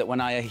music now that when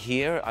I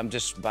hear, I'm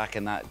just back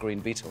in that green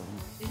Beetle.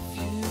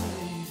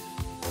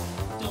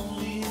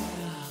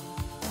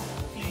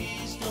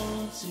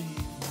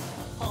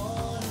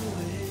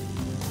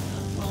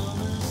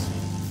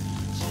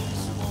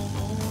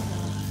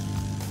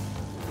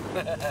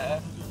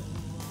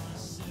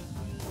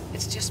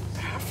 It's just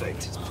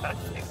perfect. It's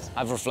perfect.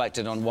 I've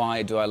reflected on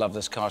why do I love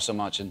this car so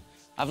much, and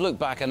I've looked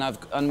back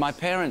and my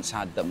parents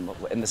had them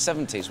in the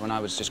 70s when I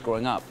was just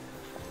growing up.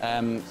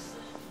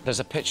 There's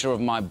a picture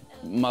of my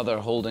mother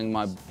holding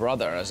my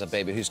brother as a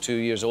baby, who's 2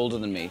 years older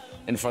than me,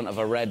 in front of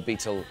a red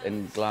Beetle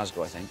in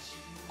Glasgow, I think.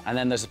 And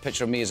then there's a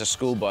picture of me as a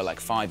schoolboy, like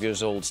 5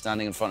 years old,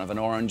 standing in front of an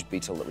orange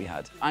Beetle that we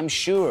had. I'm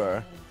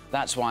sure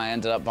that's why I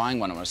ended up buying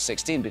one when I was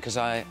 16, because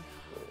I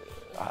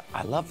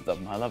love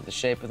them. I love the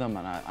shape of them,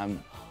 and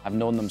I've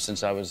known them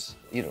since I was,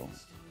 you know,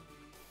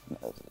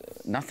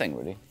 nothing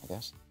really, I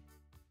guess.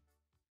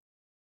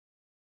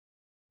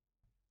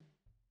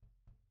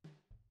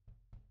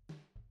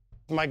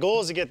 My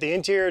goal is to get the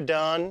interior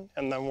done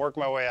and then work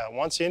my way out.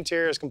 Once the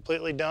interior is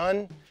completely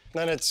done,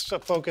 then it's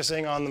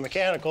focusing on the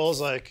mechanicals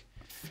like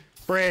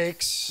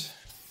brakes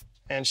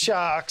and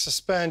shocks,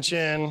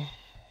 suspension,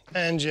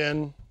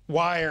 engine,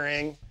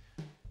 wiring,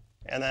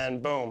 and then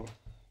boom,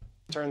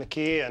 turn the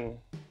key and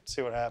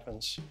see what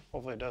happens.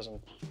 Hopefully it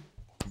doesn't.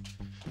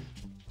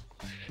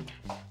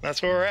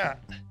 That's where we're at.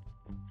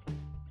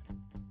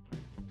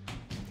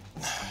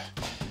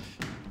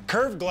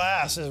 Curved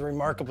glass is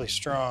remarkably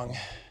strong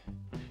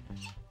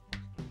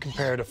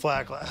compared to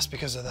flat glass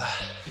because of the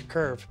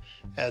curve.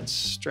 Adds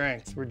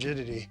strength,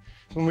 rigidity.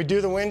 When we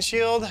do the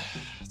windshield,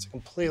 it's a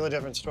completely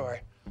different story.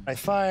 I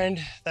find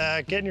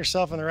that getting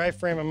yourself in the right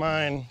frame of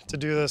mind to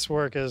do this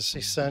work is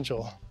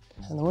essential.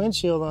 And the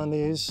windshield on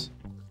these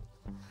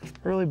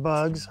early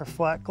Bugs are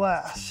flat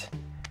glass.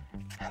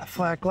 And the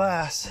flat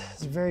glass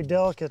is very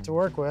delicate to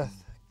work with.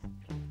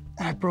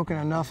 And I've broken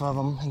enough of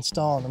them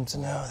installing them to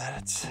know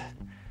that it's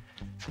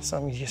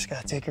something you just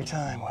gotta take your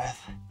time with.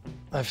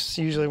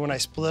 Usually when I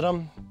split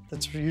them,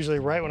 that's usually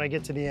right when I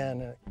get to the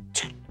end,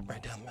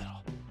 right down the middle.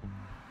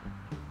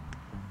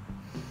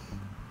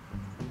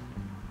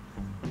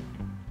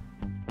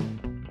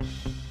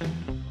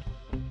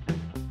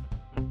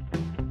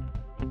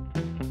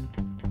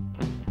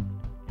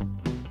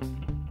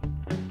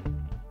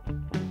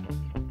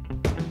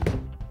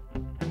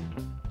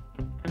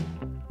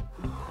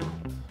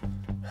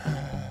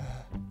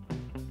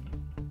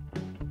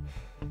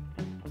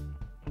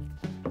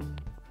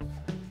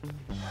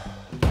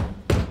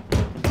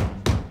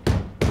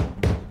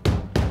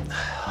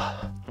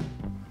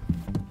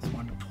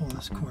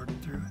 Cord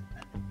through it.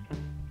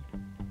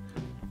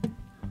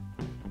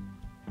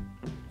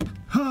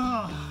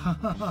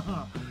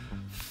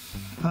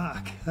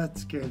 Fuck, that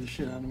scared the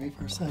shit out of me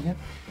for a second.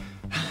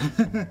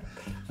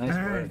 All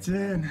right, it's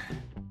in.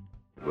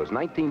 It was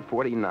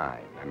 1949,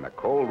 and the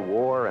Cold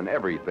War and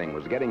everything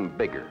was getting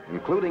bigger,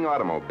 including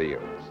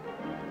automobiles.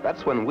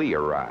 That's when we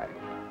arrived,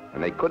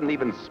 and they couldn't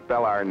even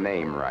spell our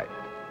name right.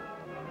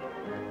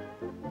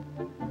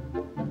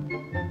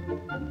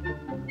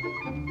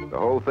 The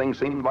whole thing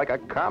seemed like a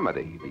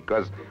comedy,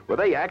 because were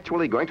they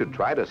actually going to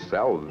try to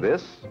sell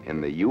this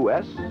in the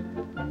U.S.?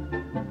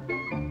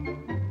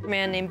 A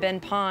man named Ben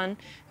Pon,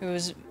 who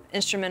was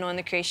instrumental in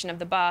the creation of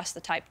the bus,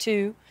 the Type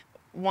 2,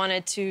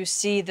 wanted to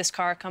see this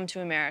car come to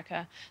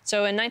America. So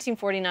in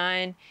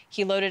 1949,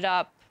 he loaded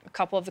up a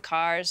couple of the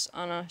cars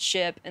on a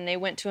ship, and they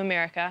went to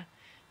America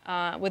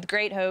with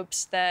great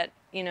hopes that,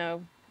 you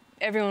know,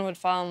 everyone would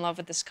fall in love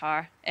with this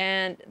car.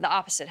 And the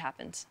opposite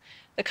happened.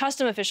 The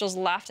custom officials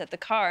laughed at the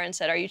car and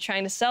said, "Are you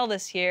trying to sell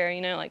this here? You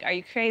know, like, are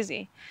you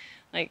crazy?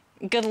 Like,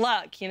 good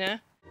luck, you know?"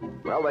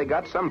 Well, they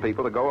got some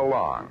people to go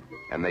along,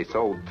 and they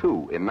sold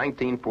two in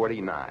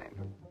 1949.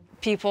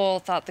 People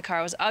thought the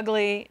car was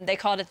ugly. They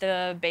called it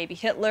the baby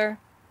Hitler.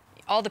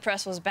 All the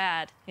press was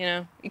bad, you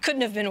know? It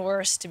couldn't have been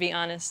worse, to be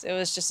honest. It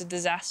was just a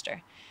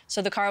disaster.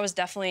 So the car was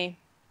definitely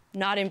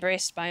not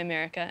embraced by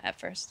America at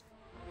first.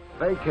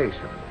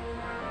 Vacation.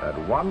 That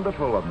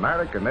wonderful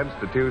American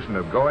institution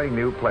of going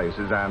new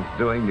places and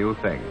doing new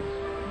things.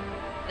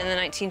 In the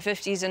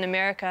 1950s in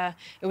America,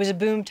 it was a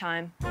boom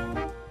time.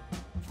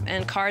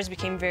 And cars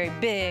became very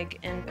big,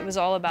 and it was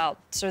all about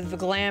sort of the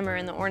glamour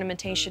and the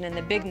ornamentation and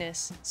the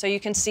bigness. So you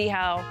can see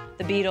how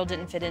the Beetle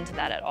didn't fit into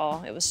that at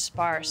all. It was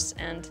sparse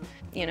and,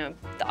 you know,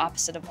 the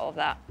opposite of all of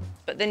that.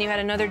 But then you had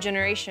another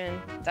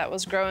generation that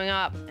was growing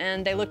up,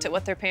 and they looked at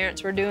what their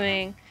parents were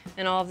doing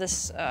and all of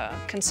this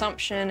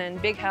consumption and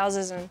big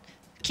houses and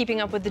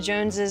keeping up with the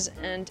Joneses,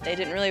 and they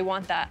didn't really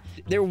want that.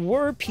 There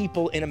were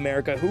people in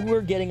America who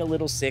were getting a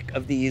little sick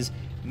of these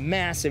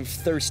massive,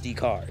 thirsty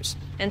cars.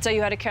 And so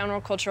you had a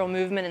countercultural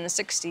movement in the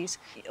 60s.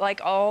 Like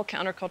all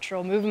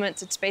countercultural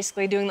movements, it's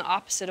basically doing the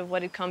opposite of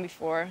what had come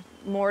before,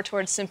 more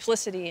towards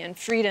simplicity and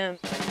freedom.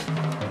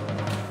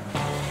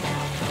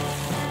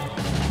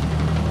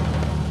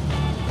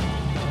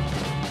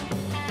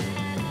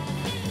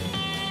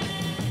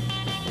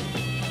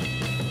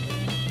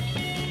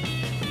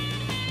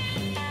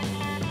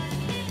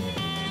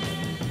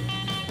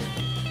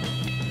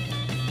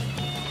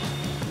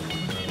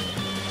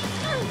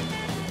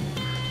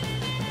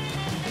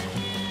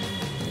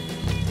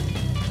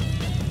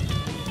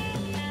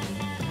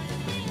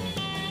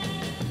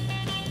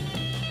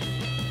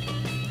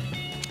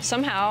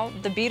 Somehow,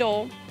 the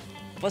Beetle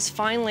was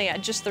finally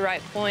at just the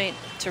right point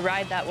to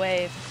ride that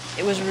wave.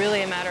 It was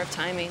really a matter of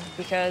timing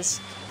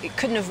because it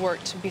couldn't have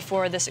worked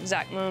before this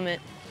exact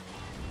moment.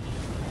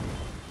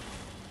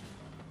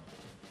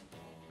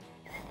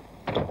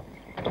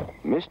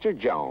 Mr.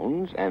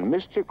 Jones and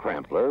Mr.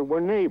 Krempler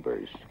were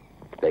neighbors.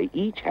 They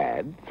each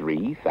had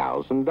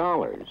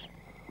 $3,000.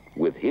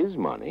 With his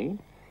money,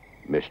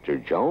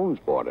 Mr. Jones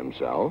bought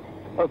himself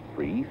a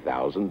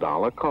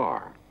 $3,000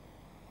 car.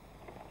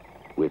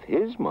 With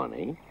his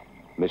money,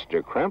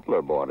 Mr.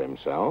 Krempler bought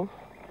himself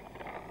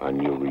a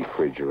new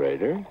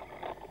refrigerator,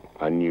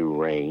 a new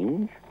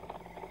range,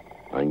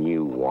 a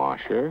new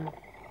washer,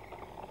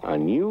 a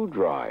new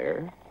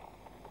dryer,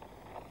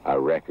 a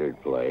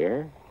record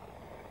player,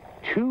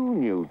 2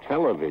 new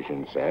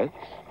television sets,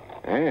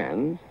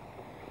 and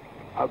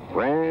a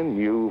brand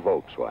new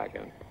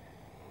Volkswagen.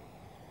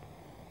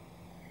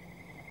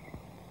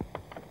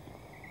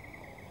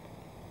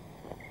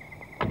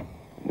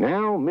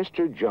 Now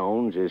Mr.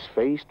 Jones is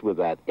faced with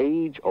that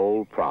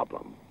age-old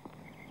problem,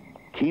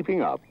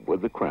 keeping up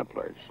with the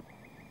Kremplers.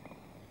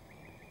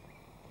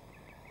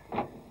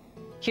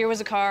 Here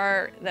was a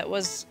car that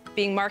was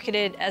being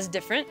marketed as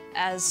different,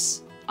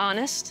 as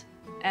honest,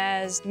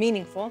 as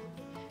meaningful,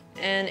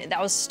 and that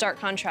was stark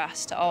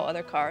contrast to all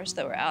other cars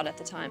that were out at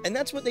the time. And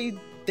that's what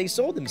they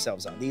sold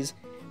themselves on, these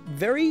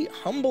very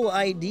humble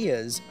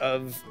ideas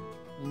of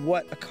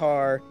what a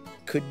car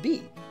could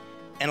be.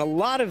 And a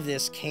lot of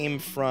this came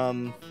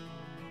from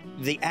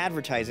the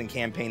advertising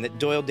campaign that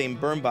Doyle Dane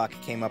Bernbach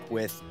came up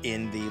with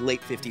in the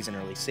late 50s and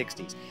early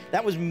 60s.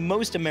 That was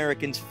most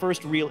Americans'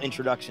 first real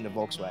introduction to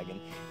Volkswagen.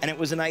 And it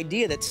was an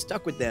idea that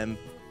stuck with them,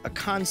 a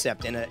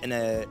concept and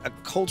a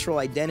cultural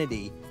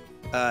identity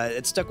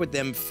that stuck with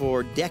them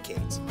for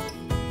decades.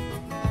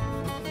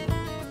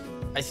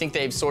 I think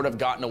they've sort of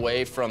gotten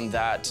away from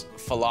that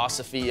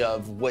philosophy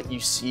of what you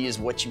see is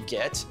what you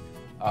get.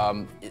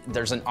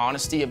 There's an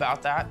honesty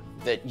about that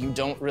you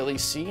don't really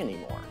see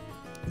anymore.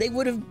 They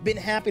would have been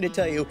happy to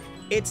tell you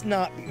it's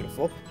not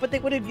beautiful, but they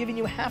would have given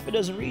you half a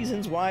dozen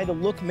reasons why the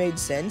look made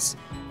sense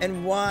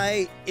and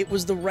why it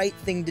was the right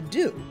thing to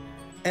do.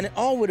 And it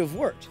all would have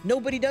worked.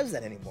 Nobody does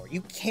that anymore.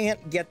 You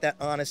can't get that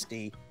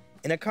honesty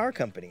in a car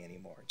company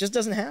anymore. It just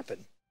doesn't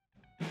happen.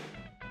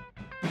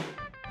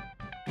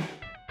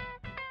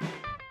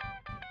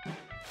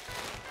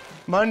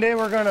 Monday,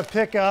 we're going to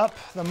pick up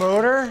the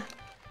motor.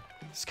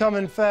 It's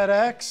coming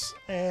FedEx,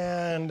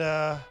 and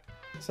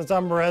since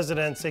I'm a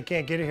resident, they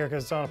can't get it here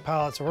because it's on a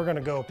pallet, so we're going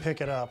to go pick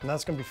it up, and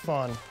that's going to be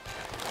fun.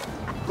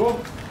 Cool.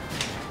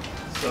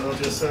 So they'll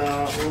just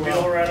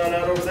wheel right on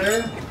out over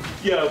there?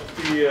 Yeah,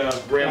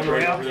 the ramp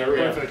right over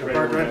there. Perfect, I'll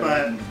park right by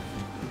it.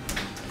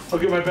 I'll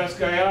get my best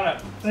guy on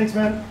it. Thanks,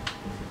 man.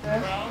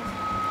 Right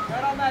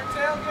on that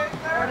tailgate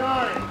there? Right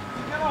on it. You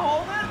gonna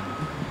hold it?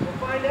 We'll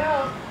find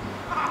out.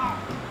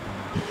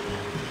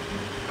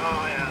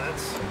 Oh yeah,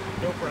 that's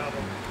no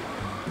problem.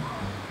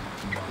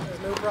 There's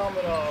no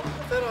problem at all.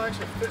 That'll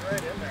actually fit right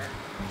in there.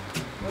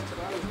 What's it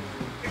out of here?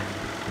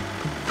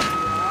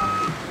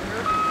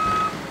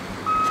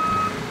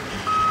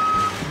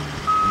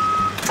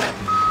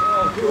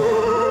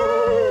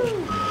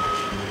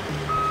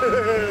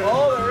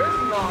 Oh, there is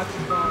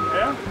notches on there.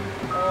 Yeah?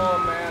 Oh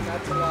man,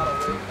 that's a lot of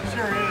weight.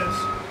 Sure is.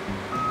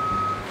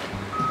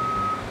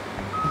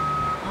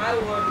 I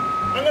would.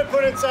 I'm gonna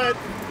put it inside.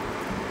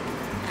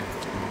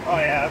 Oh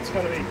yeah, it's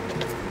gonna be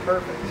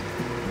perfect.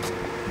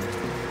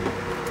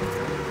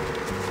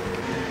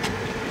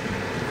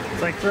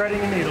 It's like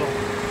threading a needle.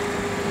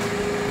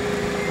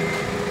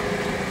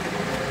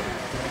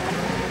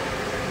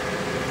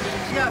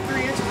 You got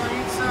 3 inches on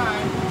each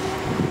side.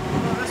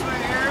 Go this way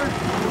here,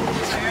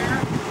 this here,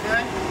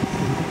 okay?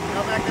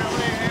 Go back that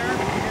way here,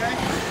 okay?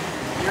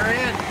 You're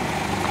in.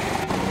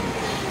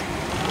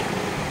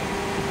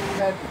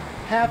 Got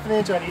 ½ an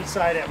inch on each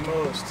side at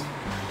most.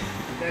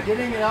 Now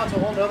getting it out to a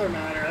whole other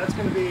matter. That's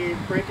going to be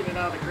breaking it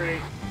out of the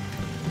crate.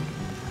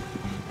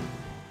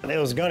 It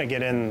was going to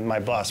get in my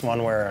bus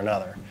one way or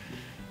another.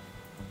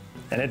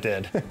 And it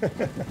did.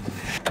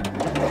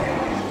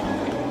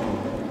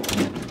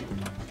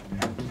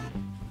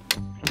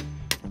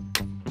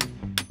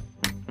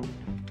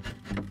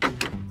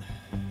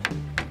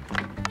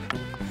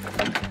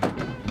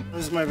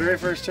 This is my very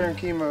first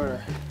turnkey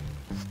motor.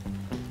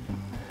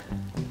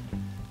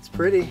 It's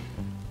pretty.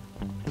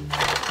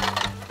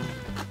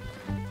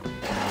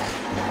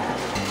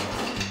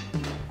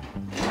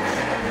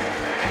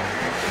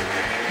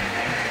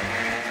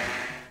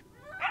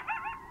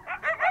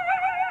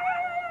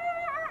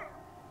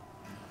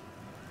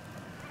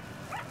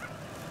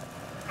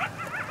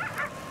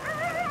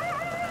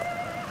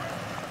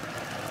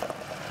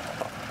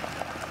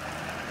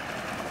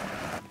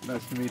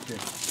 Nice to meet you.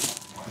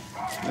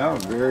 No,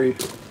 very,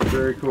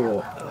 very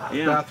cool.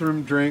 Yeah.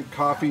 Bathroom, drink,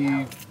 coffee.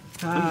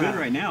 I'm good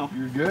right now.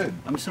 You're good.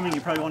 I'm assuming you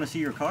probably want to see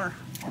your car.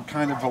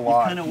 Kind of a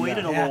lot. You kind of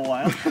waited a little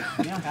while.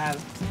 Yeah.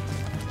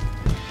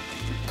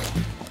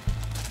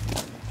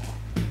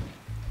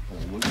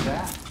 Look at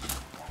that.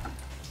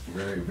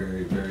 Very,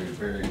 very, very,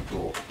 very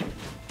cool.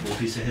 Cool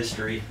piece of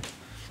history.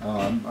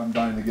 I'm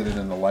dying to get it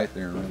in the light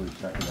there and really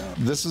check it out.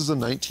 This is a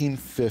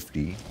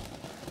 1950.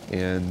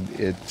 And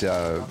it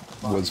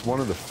was one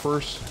of the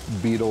first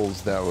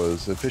Beetles that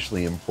was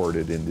officially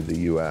imported into the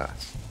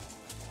U.S.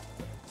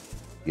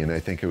 And I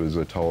think it was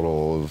a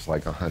total of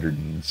like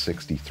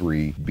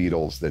 163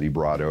 Beetles that he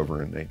brought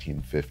over in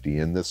 1950.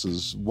 And this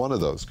is one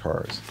of those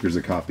cars. Here's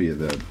a copy of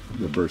the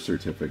birth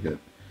certificate.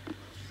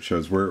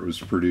 Shows where it was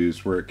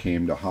produced, where it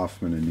came to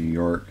Hoffman in New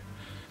York.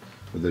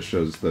 But this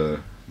shows the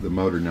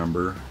motor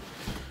number,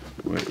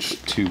 which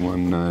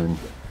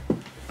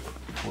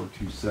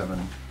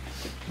 219427.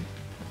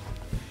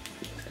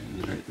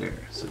 Right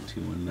there, so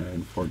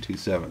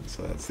 219427.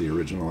 So that's the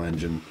original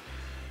engine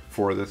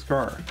for this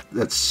car.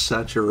 That's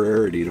such a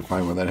rarity to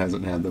find one that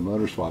hasn't had the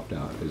motor swapped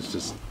out. It's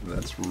just,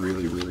 that's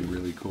really, really,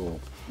 really cool.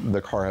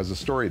 The car has a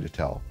story to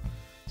tell.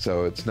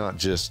 So it's not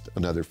just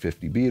another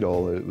 50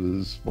 Beetle, it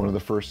was one of the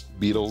first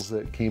Beetles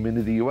that came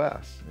into the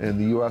US. And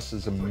the US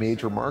is a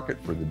major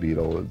market for the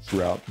Beetle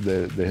throughout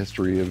the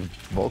history of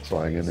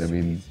Volkswagen. I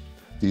mean,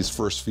 these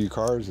first few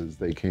cars as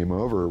they came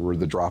over were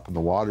the drop in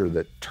the water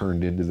that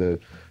turned into the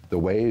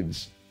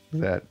waves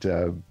that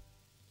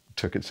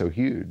took it so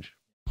huge.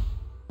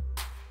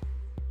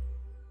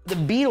 The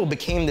Beetle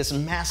became this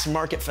mass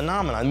market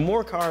phenomenon.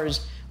 More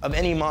cars of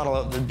any model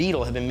of the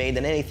Beetle have been made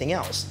than anything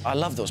else. I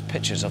love those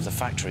pictures of the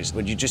factories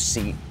when you just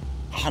see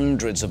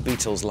hundreds of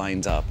Beetles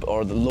lined up,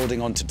 or the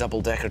loading onto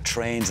double-decker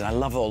trains, and I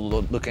love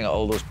looking at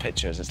all those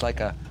pictures. It's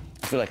like I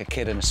feel like a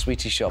kid in a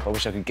sweetie shop. I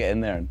wish I could get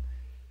in there and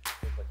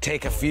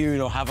take a few, you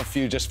know, have a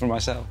few just for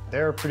myself.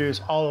 They're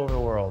produced all over the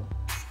world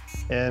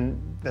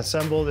and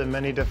assembled in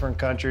many different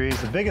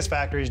countries. The biggest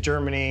factories,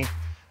 Germany,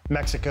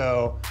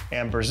 Mexico,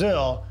 and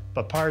Brazil,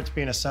 but parts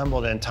being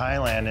assembled in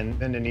Thailand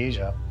and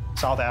Indonesia,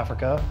 South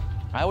Africa.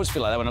 I always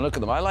feel like that when I look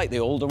at them. I like the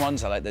older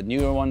ones, I like the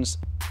newer ones.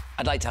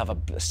 I'd like to have a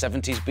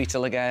 70s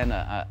Beetle again,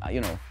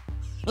 you know.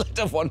 I'd like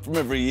to have one from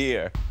every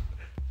year.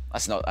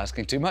 That's not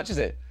asking too much, is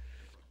it?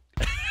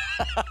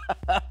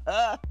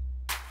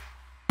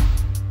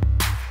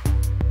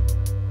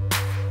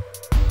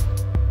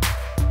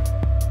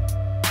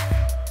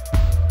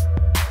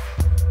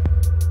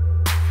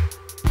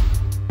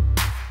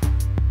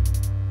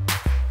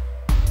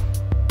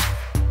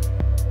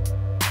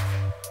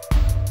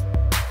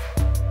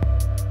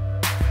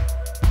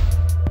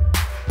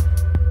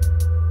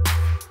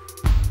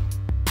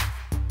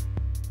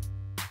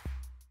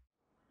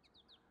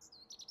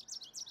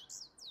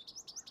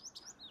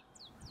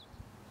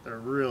 They're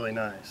really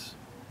nice.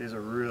 These are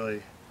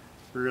really,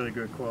 really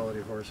good quality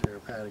horsehair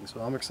padding,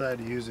 so I'm excited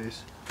to use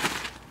these.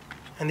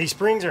 And these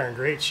springs are in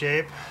great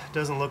shape.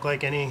 Doesn't look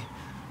like any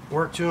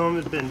work to them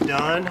has been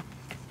done.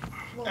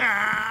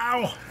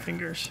 Ow!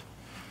 Fingers.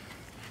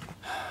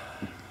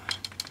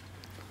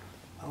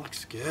 That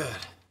looks good.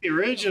 The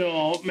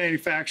original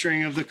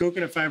manufacturing of the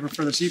coconut fiber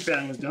for the seat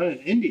padding was done in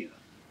India.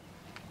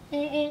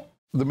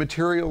 The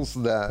materials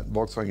that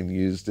Volkswagen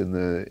used in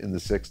the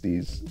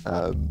 60s,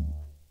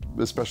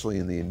 especially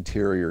in the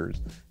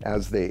interiors,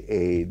 as they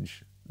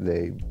age,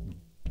 they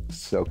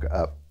soak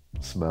up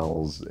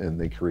smells and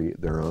they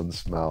create their own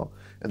smell.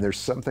 And there's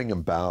something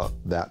about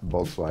that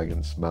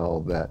Volkswagen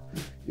smell that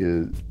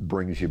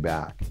brings you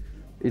back.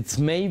 It's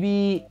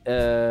maybe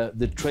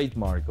the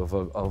trademark of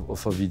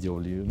a video,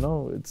 you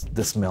know? It's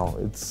the smell.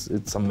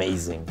 It's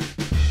amazing.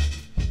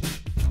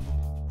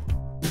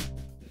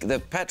 The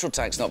petrol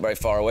tank's not very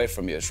far away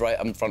from you. It's right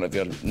in front of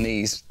your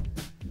knees,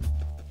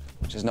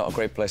 which is not a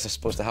great place, I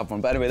suppose, to have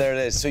one. But anyway, there it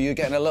is. So you're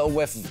getting a little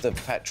whiff of the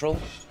petrol,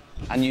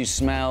 and you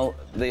smell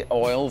the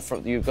oil.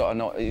 You've got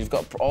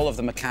all of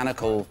the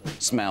mechanical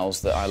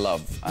smells that I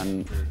love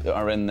and that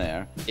are in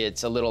there.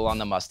 It's a little on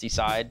the musty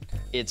side.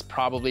 It's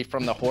probably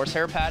from the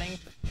horsehair padding.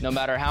 No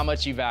matter how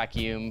much you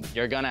vacuum,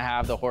 you're gonna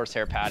have the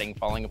horsehair padding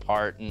falling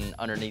apart and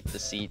underneath the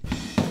seat.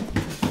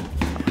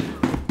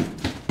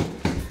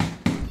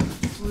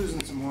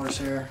 Losing some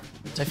horsehair.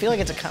 So I feel like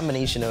it's a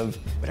combination of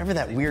whatever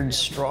that weird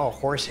straw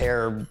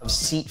horsehair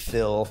seat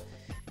fill,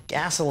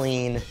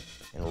 gasoline,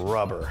 and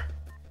rubber.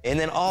 And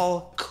then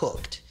all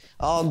cooked,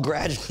 all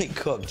gradually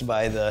cooked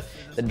by the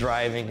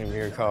driving of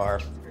your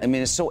car. I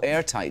mean, it's so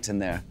airtight in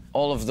there.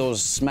 All of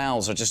those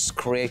smells are just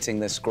creating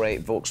this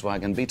great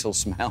Volkswagen Beetle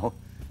smell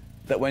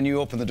that when you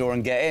open the door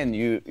and get in,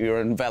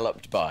 you're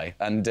enveloped by,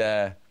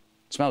 and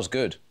smells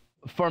good.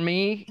 For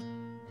me,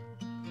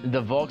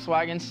 the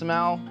Volkswagen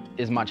smell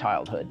is my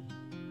childhood.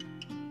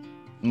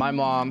 My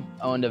mom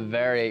owned a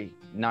very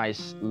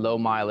nice,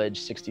 low-mileage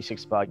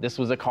 66 Bug. This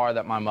was a car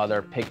that my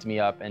mother picked me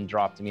up and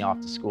dropped me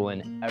off to school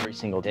in every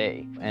single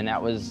day. And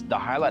that was the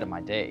highlight of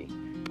my day,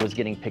 was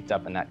getting picked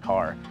up in that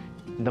car.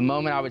 The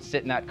moment I would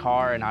sit in that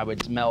car and I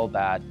would smell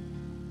that,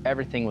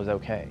 everything was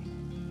okay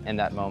in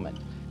that moment.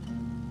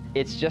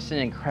 It's just an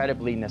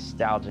incredibly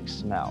nostalgic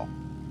smell.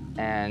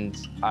 And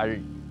I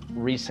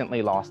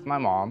recently lost my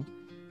mom,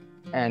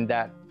 and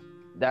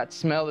that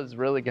smell is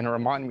really gonna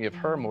remind me of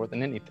her more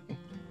than anything.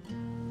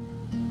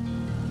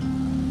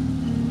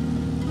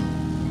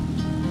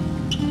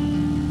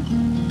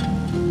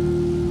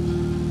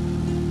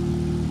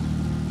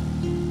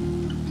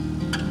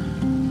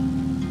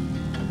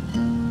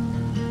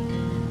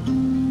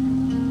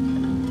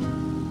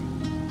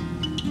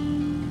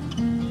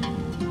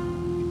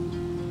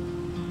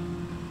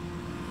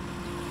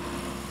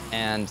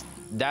 And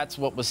That's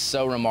what was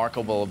so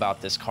remarkable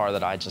about this car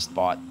that I just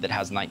bought that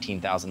has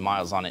 19,000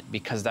 miles on it,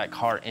 because that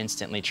car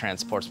instantly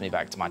transports me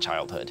back to my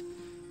childhood.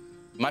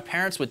 My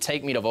parents would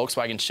take me to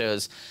Volkswagen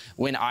shows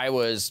when I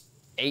was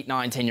 8,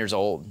 9, 10 years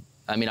old.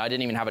 I mean, I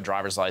didn't even have a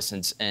driver's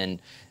license, and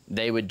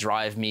they would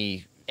drive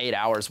me 8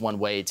 hours one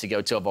way to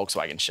go to a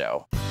Volkswagen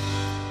show.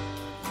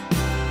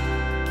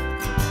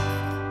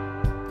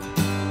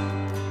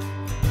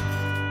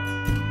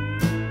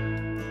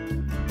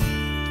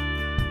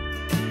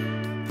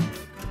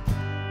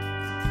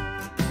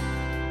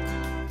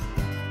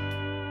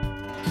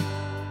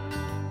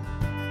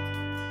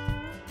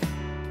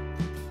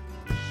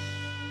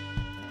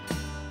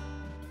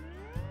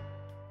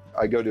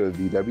 I go to a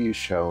VW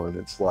show and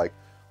it's like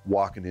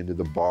walking into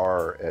the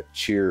bar at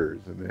Cheers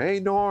and, hey,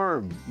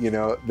 Norm, you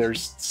know,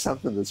 there's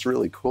something that's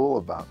really cool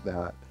about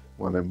that.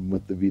 When I'm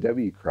with the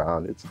VW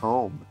crowd, it's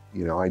home.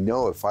 You know, I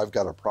know if I've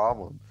got a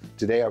problem.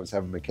 Today I was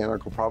having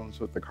mechanical problems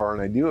with the car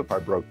and I knew if I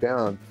broke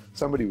down,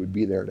 somebody would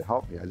be there to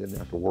help me. I didn't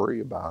have to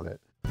worry about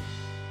it.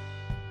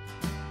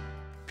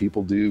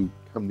 People do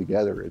come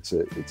together. It's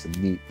a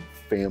neat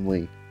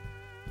family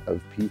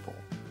of people.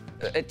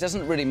 It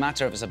doesn't really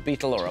matter if it's a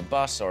Beetle or a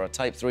bus or a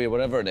Type 3 or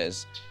whatever it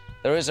is.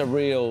 There is a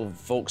real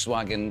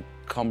Volkswagen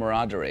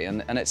camaraderie,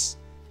 and it's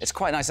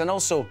quite nice. And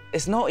also,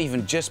 it's not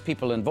even just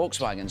people in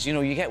Volkswagens. You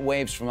know, you get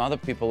waves from other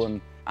people, and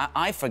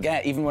I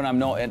forget, even when I'm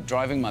not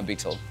driving my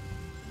Beetle,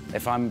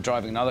 if I'm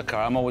driving another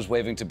car, I'm always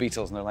waving to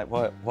Beetles, and they're like,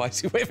 why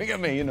is he waving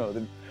at me, you know?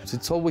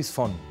 It's always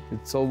fun.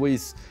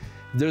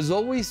 There's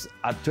always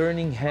a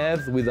turning head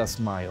with a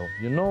smile.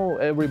 You know,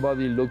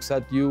 everybody looks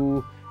at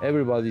you,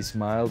 everybody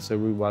smiles,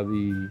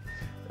 everybody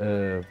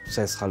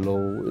says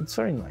hello. It's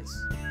very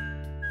nice.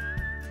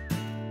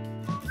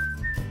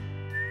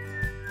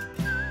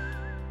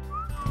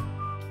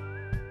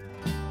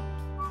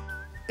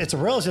 It's a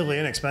relatively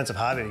inexpensive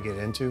hobby to get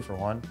into, for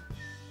one.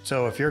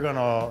 So if you're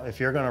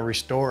gonna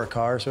restore a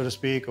car, so to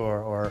speak,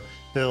 or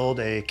build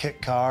a kit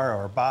car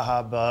or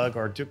Baja Bug,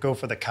 or go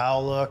for the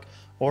cow look,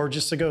 or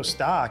just to go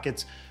stock,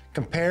 it's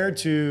compared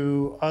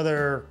to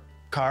other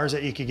cars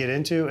that you could get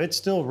into, it's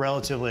still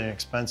relatively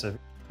inexpensive.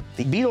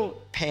 The Beetle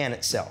pan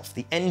itself,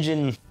 the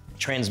engine,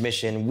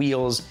 transmission,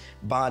 wheels,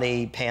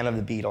 body, pan of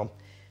the Beetle,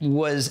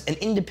 was an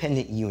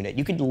independent unit.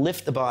 You could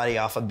lift the body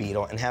off a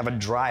Beetle and have a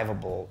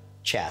drivable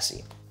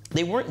chassis.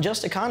 They weren't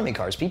just economy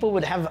cars. People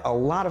would have a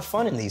lot of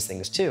fun in these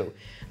things too.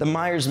 The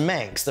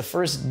Myers-Manx, the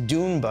first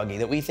dune buggy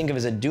that we think of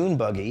as a dune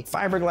buggy,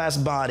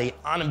 fiberglass body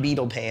on a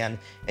Beetle pan,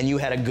 and you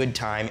had a good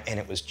time, and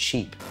it was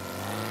cheap.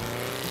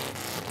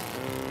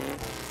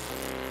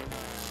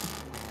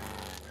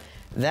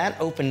 That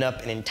opened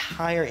up an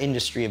entire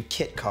industry of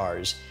kit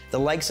cars, the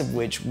likes of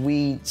which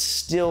we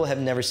still have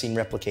never seen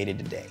replicated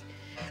today.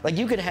 Like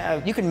you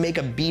could make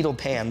a Beetle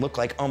pan look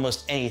like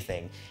almost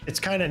anything. It's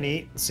kind of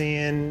neat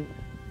seeing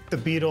the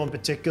Beetle in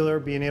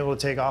particular being able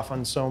to take off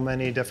on so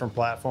many different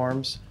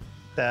platforms,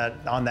 that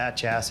on that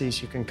chassis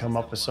you can come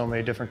up with so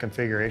many different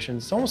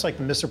configurations. It's almost like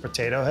the Mr.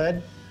 Potato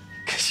Head,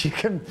 because you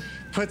can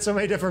put so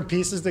many different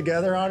pieces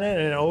together on it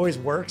and it always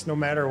works no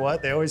matter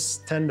what. They always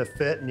tend to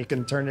fit and you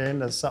can turn it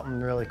into something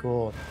really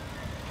cool.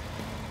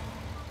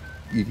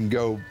 You can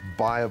go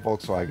buy a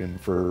Volkswagen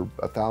for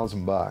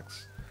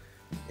 $1,000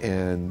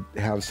 and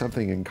have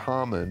something in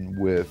common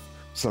with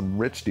some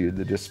rich dude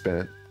that just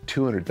spent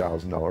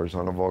 $200,000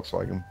 on a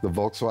Volkswagen. The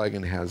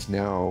Volkswagen has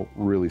now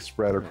really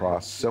spread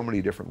across so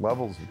many different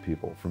levels of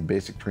people, from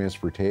basic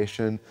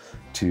transportation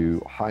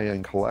to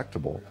high-end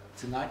collectible.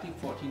 It's a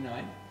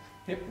 1949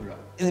 hip rod.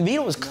 The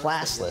Beetle was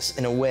classless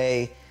in a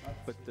way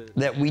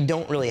that we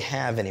don't really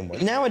have anymore.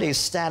 Nowadays,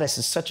 status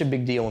is such a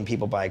big deal when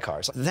people buy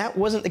cars. That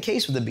wasn't the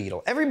case with the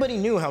Beetle. Everybody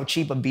knew how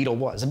cheap a Beetle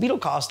was. A Beetle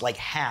cost like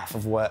half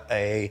of what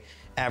a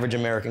average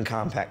American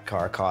compact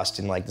car cost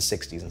in like the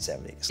 60s and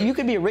 70s. You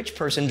could be a rich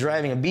person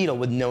driving a Beetle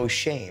with no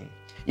shame.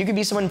 You could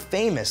be someone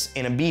famous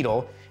in a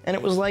Beetle, and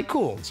it was like,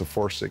 cool. It's a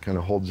force that kind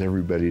of holds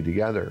everybody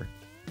together,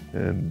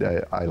 and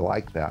I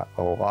like that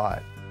a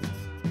lot.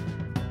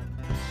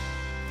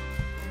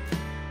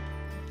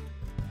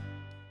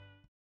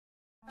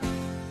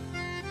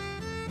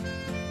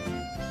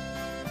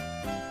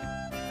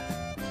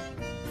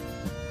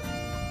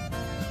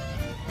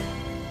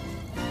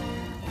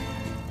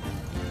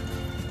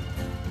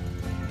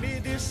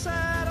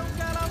 Disseram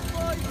que ela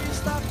foi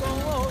vista com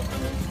outro,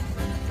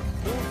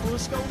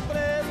 Fusca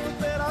preto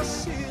pela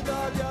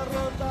cidade a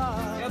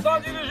rodar. Você tá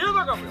dirigindo,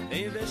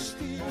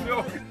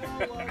 Gabriel?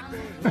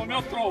 O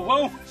meu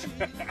trovão.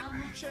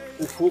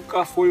 O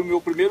Fusca foi o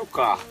meu primeiro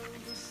carro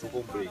que eu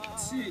comprei.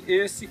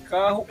 Esse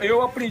carro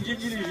eu aprendi a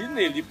dirigir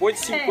nele depois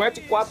de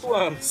 54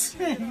 anos.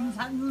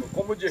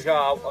 Como eu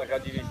já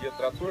dirigia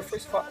trator,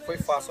 foi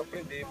fácil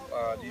aprender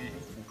a dirigir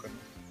o Fusca.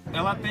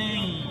 Ela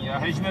tem, a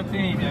Regina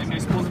tem, a minha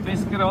esposa tem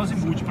esclerose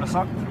múltipla,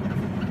 sabe?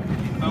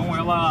 Então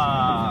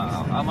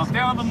ela até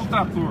anda no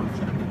trator,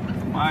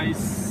 mas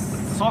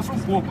sofre um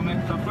pouco,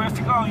 né? O trator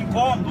fica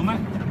incômodo, né?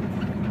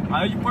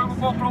 Aí depois eu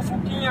comprei um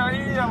Fuquinha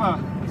aí, ela,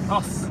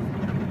 nossa,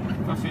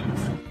 tá feliz.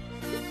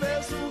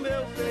 Fez o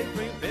meu peito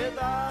em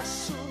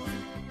pedaço,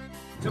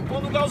 Você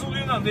pondo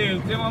gasolina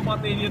nele, tem uma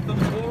bateria tão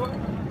boa,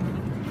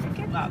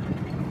 nada.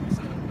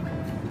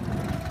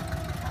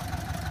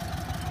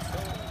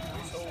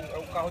 Isso é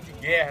um carro de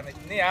guerra, né?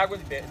 Nem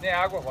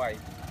água vai.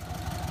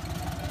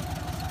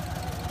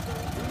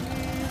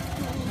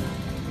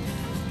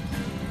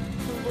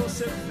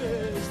 Você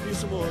fez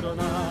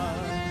desmoronar.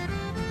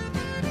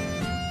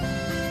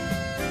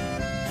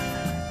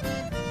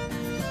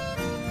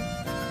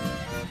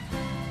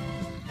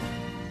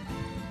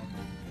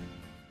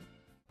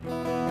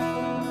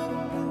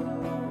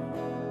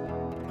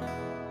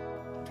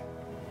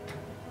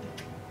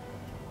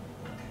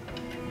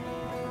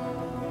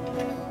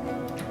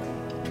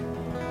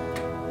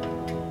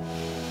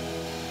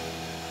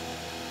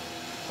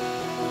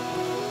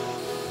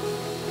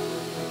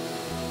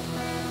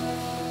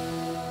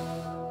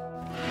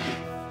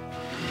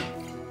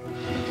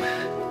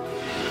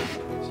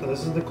 So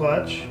this is the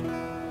clutch,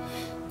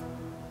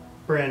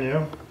 brand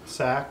new,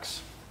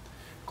 Sachs.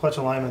 Clutch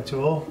alignment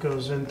tool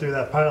goes in through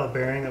that pilot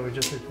bearing that we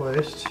just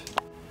replaced.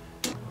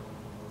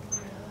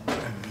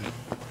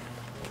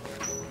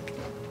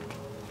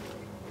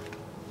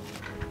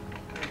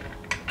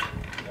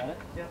 Got it?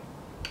 Yep.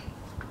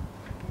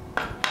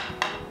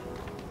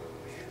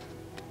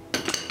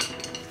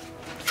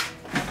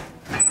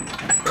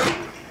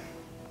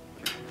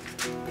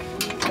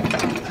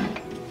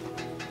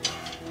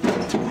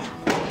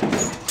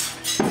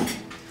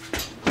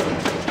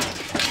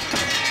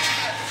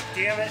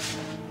 Damn it.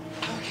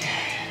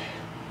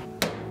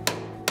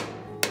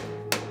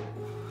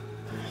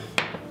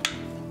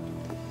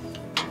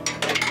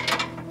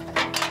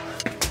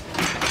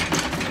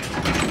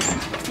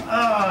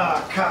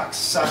 Ah,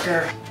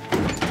 cocksucker.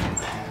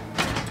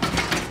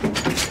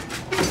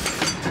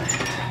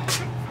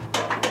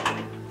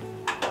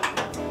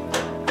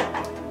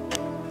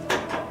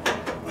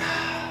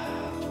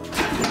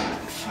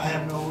 I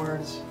have no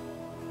words.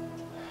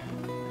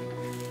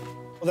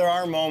 Well, there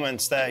are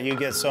moments that you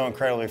get so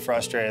incredibly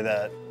frustrated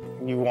that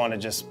you want to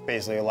just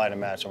basically light a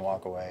match and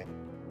walk away.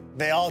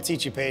 They all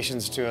teach you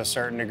patience to a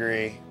certain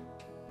degree.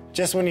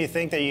 Just when you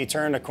think that you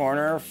turned a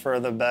corner for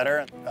the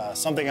better,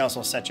 something else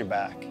will set you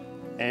back.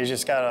 And you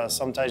just gotta,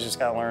 sometimes you just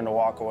gotta learn to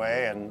walk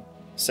away and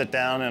sit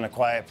down in a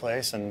quiet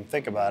place and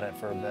think about it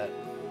for a bit.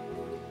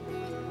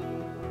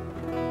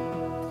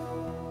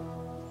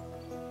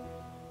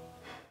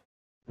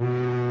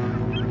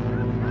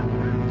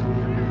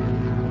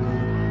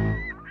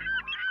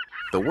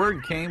 The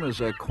word came as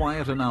a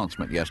quiet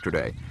announcement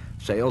yesterday.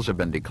 Sales have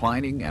been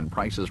declining and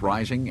prices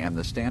rising, and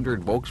the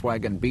standard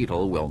Volkswagen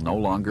Beetle will no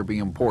longer be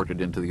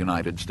imported into the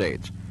United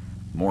States.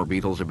 More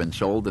Beetles have been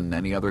sold than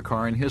any other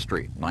car in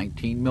history,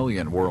 19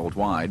 million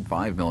worldwide,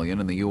 5 million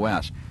in the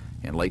U.S.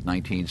 In late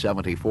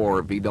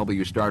 1974,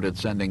 VW started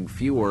sending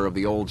fewer of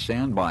the old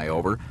standby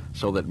over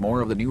so that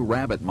more of the new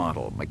Rabbit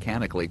model,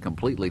 mechanically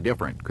completely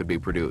different, could be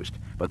produced.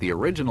 But the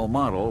original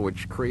model,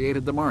 which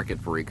created the market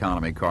for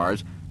economy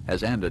cars,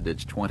 has ended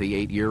its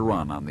 28-year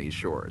run on these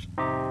shores.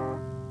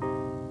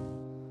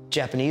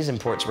 Japanese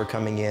imports were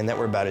coming in that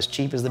were about as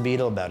cheap as the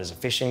Beetle, about as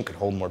efficient, could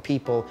hold more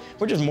people,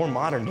 were just more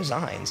modern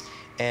designs.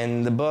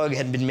 And the Bug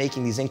had been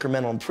making these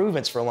incremental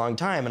improvements for a long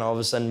time and all of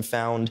a sudden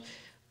found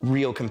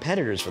real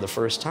competitors for the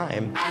first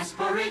time. Ask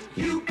for it,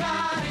 you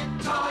got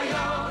it,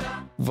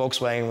 Toyota.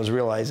 Volkswagen was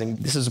realizing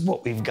this is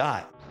what we've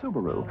got.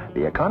 Subaru,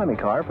 the economy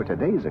car for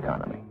today's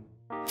economy.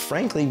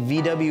 Frankly,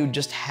 VW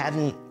just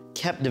hadn't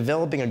kept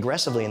developing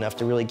aggressively enough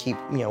to really keep,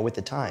 with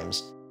the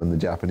times. When the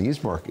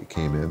Japanese market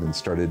came in and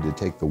started to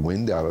take the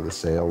wind out of the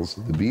sails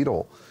of the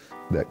Beetle,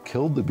 that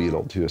killed the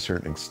Beetle to a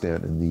certain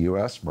extent in the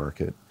US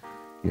market.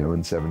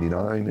 In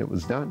 '79, it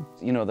was done.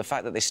 The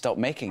fact that they stopped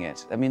making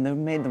it, I mean, they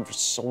made them for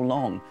so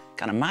long.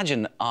 Can't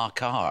imagine our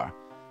car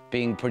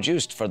being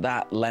produced for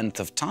that length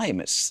of time.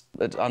 It's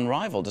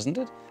unrivaled, isn't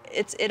it?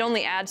 It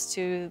only adds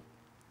to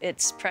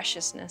its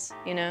preciousness,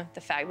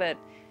 the fact that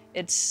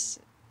it's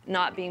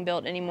not being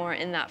built anymore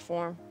in that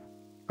form.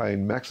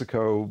 In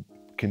Mexico,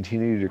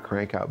 continued to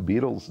crank out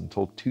Beetles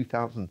until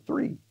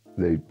 2003.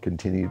 They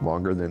continued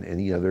longer than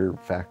any other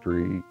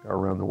factory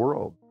around the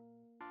world.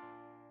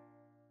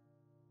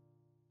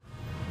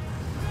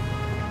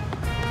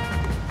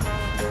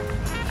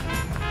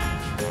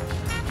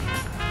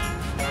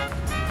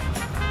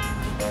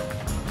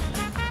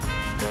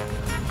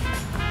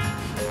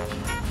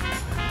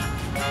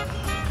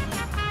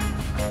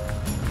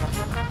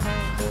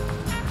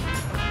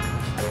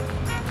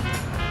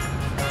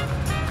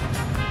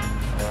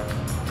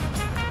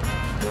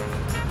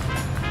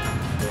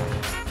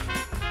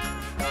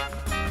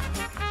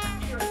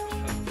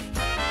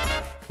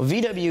 Well,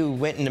 VW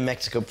went into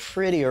Mexico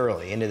pretty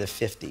early, into the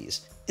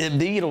 50s. The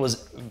Beetle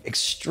was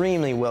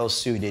extremely well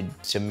suited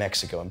to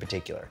Mexico in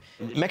particular.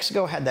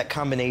 Mexico had that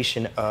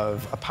combination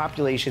of a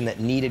population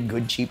that needed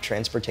good, cheap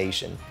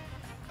transportation,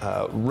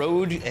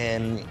 road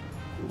and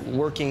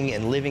working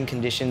and living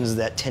conditions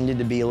that tended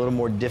to be a little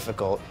more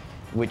difficult,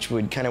 which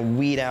would kind of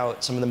weed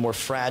out some of the more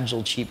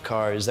fragile, cheap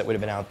cars that would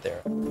have been out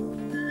there.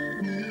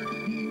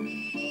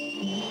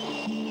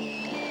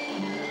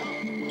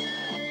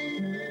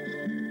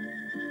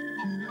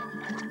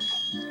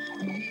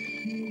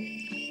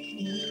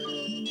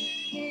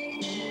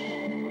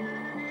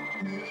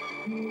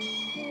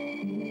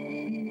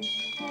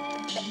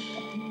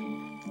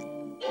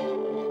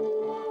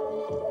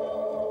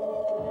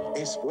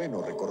 Es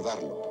bueno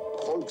recordarlo.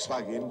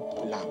 Volkswagen,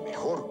 la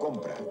mejor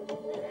compra.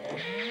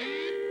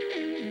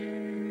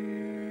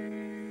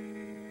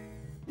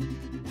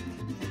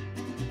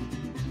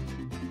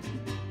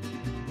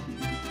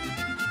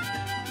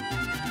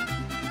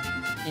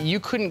 You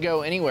couldn't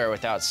go anywhere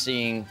without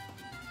seeing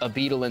a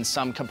Beetle in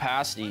some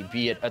capacity,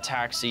 be it a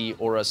taxi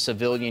or a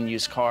civilian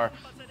used car.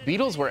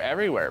 Beetles were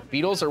everywhere.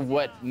 Beetles are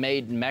what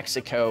made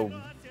Mexico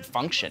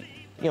function.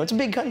 You know, it's a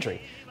big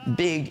country.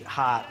 Big,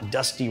 hot,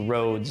 dusty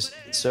roads.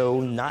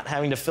 So not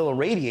having to fill a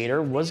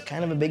radiator was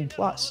kind of a big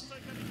plus.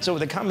 So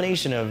with a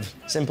combination of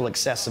simple,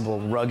 accessible,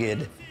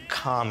 rugged,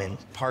 common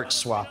part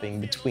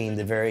swapping between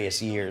the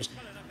various years,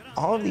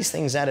 all of these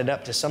things added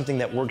up to something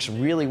that works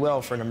really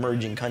well for an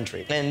emerging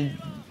country. And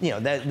you know,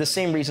 the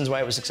same reasons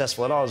why it was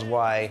successful at all is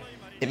why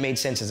it made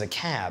sense as a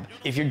cab.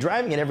 If you're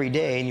driving it every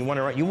day and you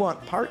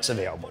want parts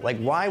available. Like,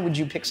 why would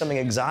you pick something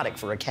exotic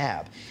for a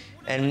cab?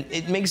 And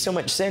it makes so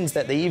much sense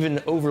that they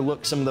even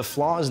overlooked some of the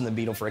flaws in the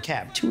Beetle for a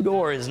cab.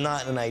 Two-door is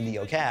not an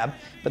ideal cab,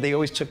 but they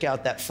always took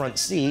out that front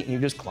seat and you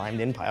just climbed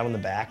in, piled in the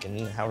back,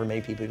 and however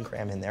many people you can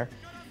cram in there.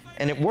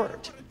 And it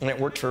worked. And it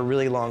worked for a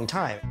really long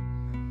time.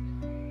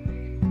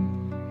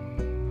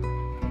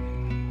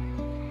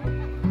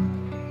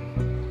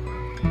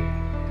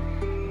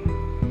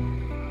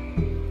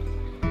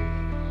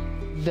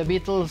 The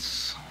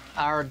Beetles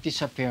are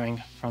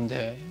disappearing from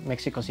the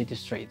Mexico City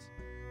streets.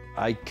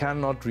 I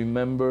cannot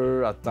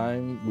remember a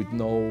time with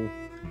no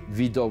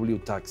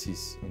VW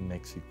taxis in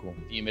Mexico.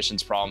 The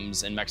emissions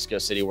problems in Mexico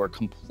City were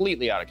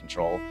completely out of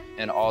control,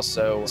 and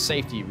also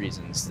safety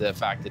reasons, the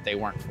fact that they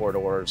weren't four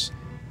doors,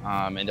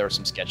 and there were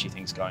some sketchy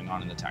things going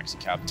on in the taxi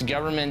cab. The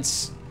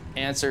government's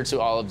answer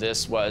to all of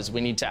this was, we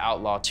need to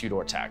outlaw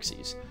two-door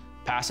taxis.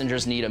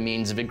 Passengers need a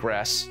means of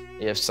egress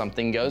if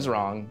something goes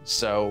wrong,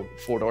 so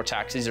four-door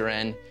taxis are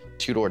in,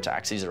 two-door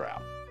taxis are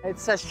out.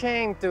 It's a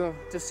shame to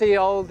see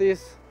all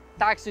these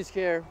taxis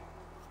here.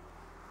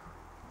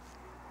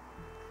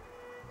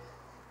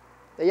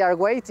 They are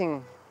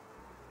waiting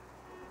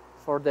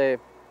for the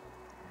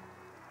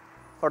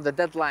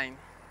deadline,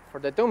 for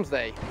the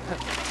doomsday.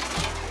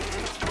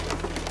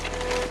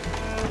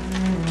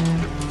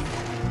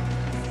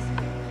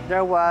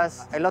 There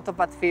was a lot of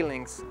bad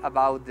feelings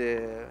about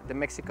the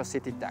Mexico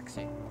City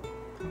taxi.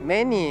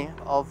 Many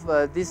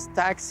of these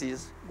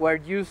taxis were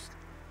used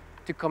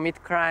to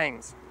commit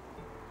crimes.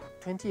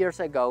 20 years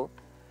ago,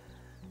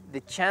 the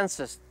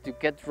chances to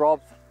get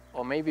robbed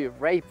or maybe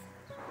raped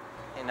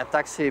in a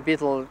taxi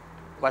Beetle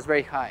was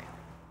very high.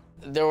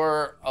 There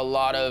were a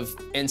lot of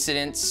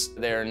incidents.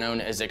 They're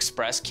known as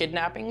express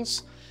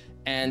kidnappings.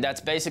 And that's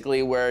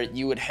basically where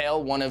you would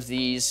hail one of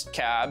these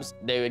cabs.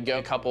 They would go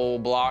a couple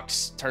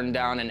blocks, turn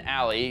down an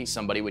alley.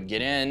 Somebody would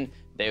get in.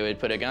 They would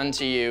put a gun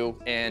to you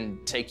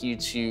and take you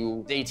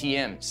to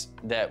ATMs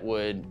that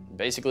would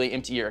basically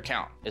empty your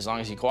account. As long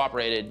as you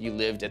cooperated, you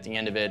lived at the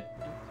end of it.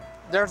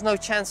 There's no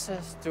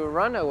chances to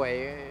run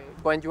away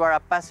when you are a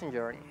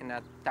passenger in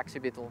a taxi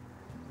Beetle.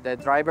 The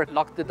driver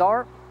locked the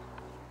door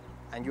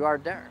and you are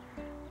there.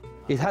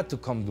 It had to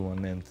come to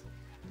an end.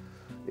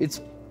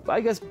 It's,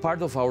 I guess,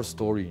 part of our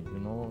story, you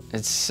know?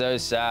 It's so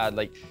sad.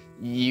 Like,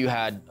 you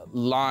had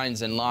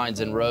lines and lines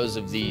and rows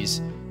of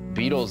these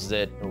Beetles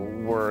that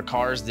were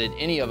cars that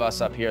any of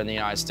us up here in the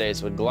United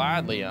States would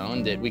gladly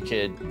own, that we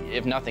could,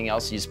 if nothing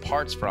else, use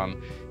parts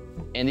from.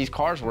 And these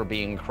cars were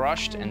being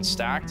crushed and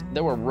stacked.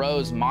 There were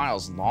rows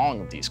miles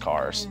long of these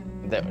cars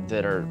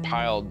that are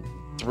piled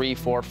 3,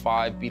 4,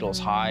 5 Beetles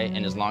high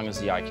and as long as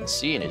the eye can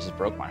see, and it just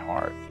broke my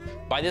heart.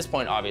 By this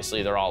point,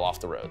 obviously, they're all off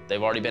the road.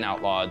 They've already been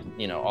outlawed.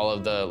 You know, all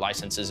of the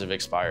licenses have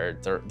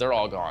expired. They're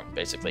all gone,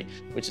 basically,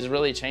 which has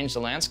really changed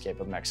the landscape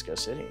of Mexico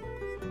City.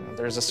 You know,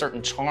 there's a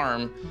certain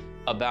charm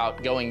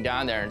about going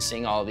down there and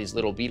seeing all of these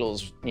little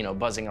Beetles, you know,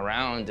 buzzing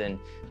around. And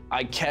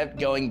I kept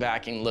going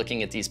back and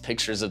looking at these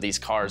pictures of these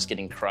cars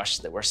getting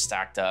crushed that were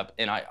stacked up,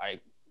 and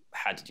I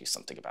had to do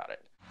something about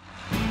it.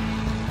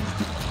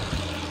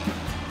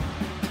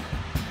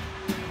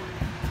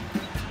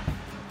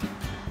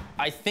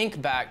 I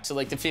think back to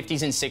like the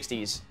 50s and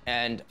 60s,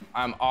 and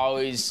I'm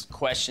always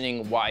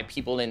questioning why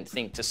people didn't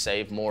think to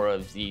save more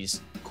of these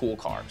cool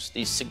cars,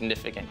 these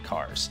significant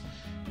cars.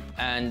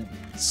 And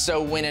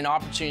so when an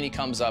opportunity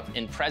comes up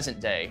in present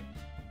day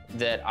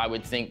that I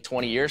would think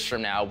 20 years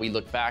from now, we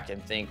look back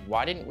and think,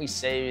 why didn't we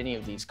save any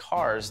of these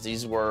cars?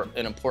 These were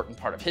an important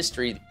part of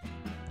history.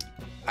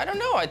 I don't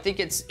know, I think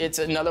it's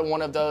another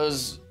one of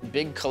those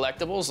big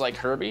collectibles like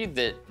Herbie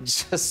that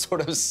just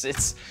sort of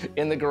sits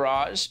in the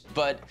garage.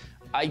 But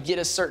I get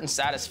a certain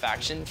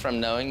satisfaction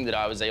from knowing that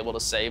I was able to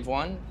save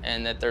one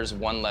and that there's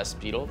one less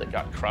Beetle that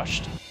got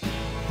crushed.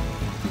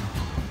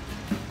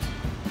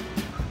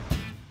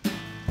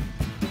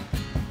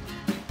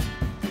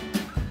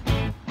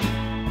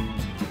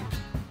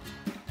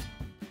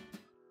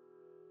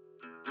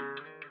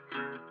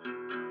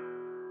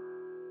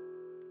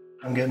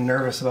 I'm getting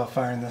nervous about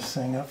firing this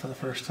thing up for the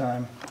first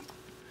time.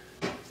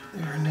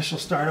 Your initial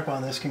startup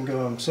on this can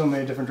go in so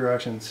many different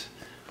directions.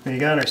 And you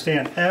gotta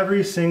understand,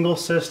 every single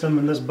system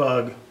in this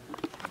Bug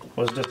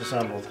was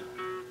disassembled.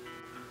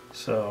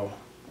 So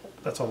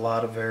That's a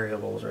lot of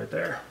variables right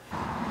there.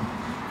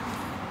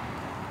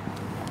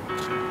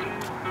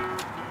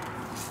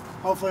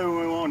 Hopefully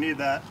we won't need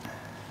that.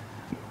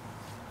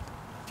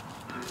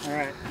 All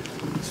right,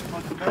 just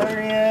put the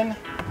battery in,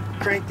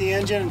 crank the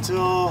engine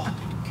until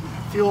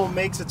fuel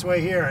makes its way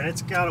here, and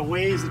it's got a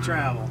ways to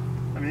travel.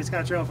 I mean, it's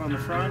got to travel from the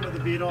front of the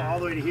Beetle all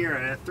the way to here,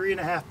 and at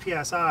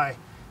 3.5 PSI,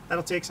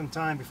 that'll take some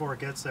time before it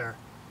gets there.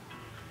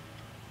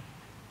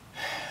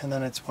 And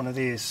then it's one of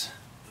these.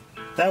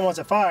 Then once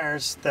it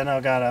fires, then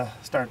I've got to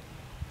start,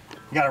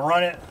 you got to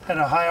run it at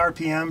a high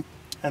RPM,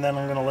 and then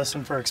I'm going to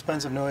listen for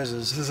expensive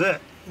noises. This is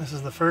it. This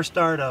is the first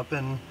startup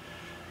in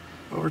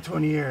over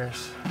 20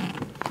 years.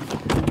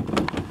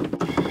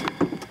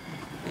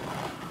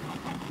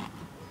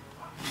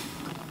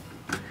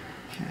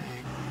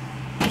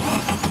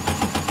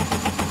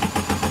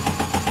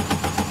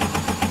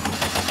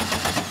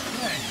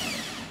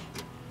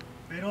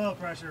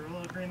 Pressure, a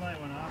little green light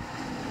went off.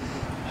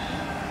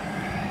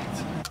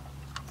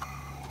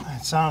 Right.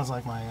 It sounds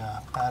like my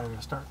battery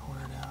is starting to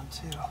wear down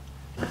too.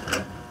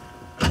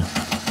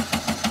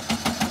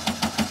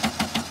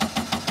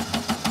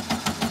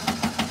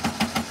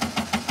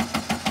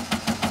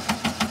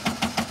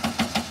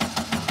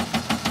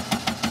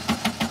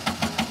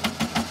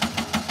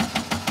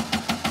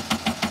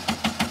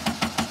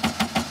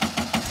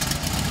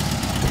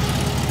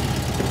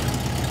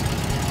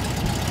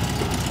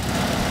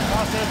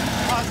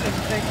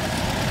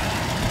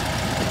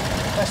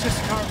 That's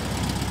just a car.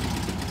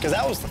 Because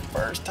that was the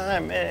first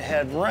time it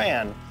had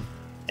ran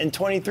in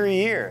 23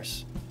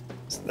 years.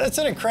 That's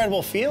an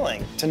incredible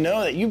feeling to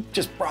know that you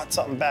just brought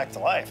something back to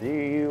life.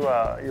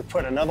 You're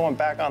putting another one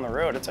back on the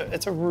road.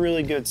 It's a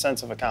really good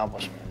sense of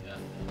accomplishment.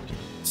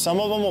 Some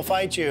of them will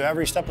fight you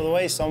every step of the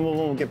way. Some of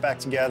them will get back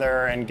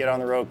together and get on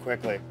the road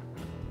quickly.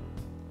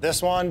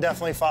 This one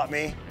definitely fought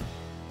me,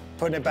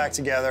 putting it back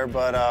together,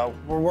 but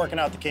we're working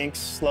out the kinks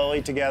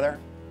slowly together.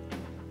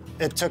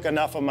 It took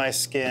enough of my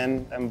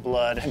skin and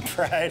blood and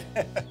pride,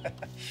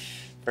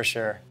 for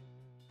sure.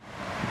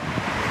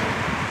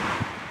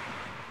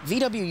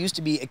 VW used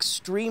to be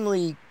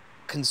extremely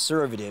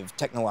conservative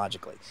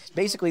technologically.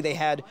 Basically, they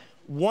had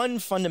one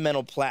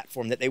fundamental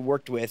platform that they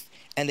worked with,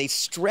 and they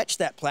stretched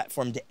that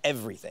platform to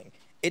everything.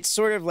 It's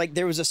sort of like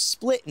there was a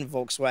split in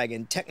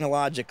Volkswagen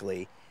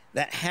technologically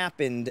that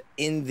happened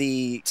in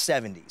the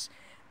 70s.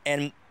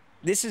 And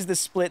this is the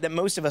split that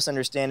most of us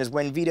understand is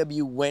when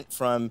VW went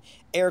from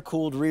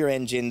air-cooled rear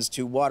engines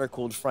to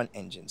water-cooled front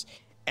engines.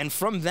 And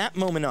from that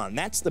moment on,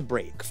 that's the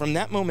break. From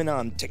that moment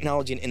on,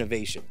 technology and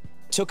innovation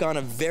took on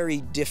a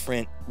very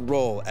different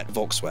role at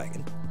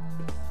Volkswagen.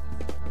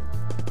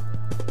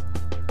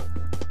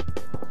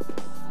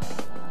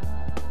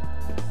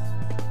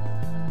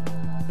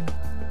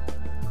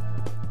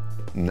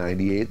 In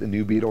 '98, the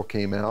new Beetle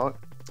came out,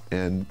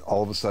 and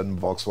all of a sudden,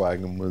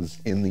 Volkswagen was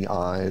in the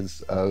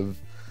eyes of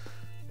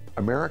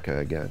America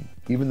again.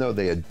 Even though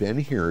they had been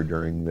here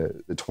during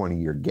the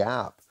 20-year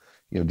gap,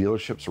 you know,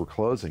 dealerships were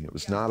closing. It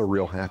was not a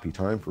real happy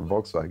time for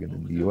Volkswagen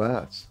in the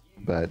U.S.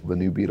 But the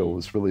new Beetle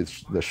was really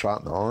the shot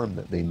in the arm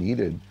that they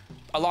needed.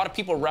 A lot of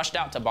people rushed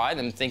out to buy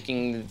them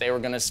thinking that they were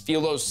going to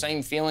feel those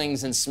same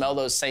feelings and smell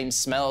those same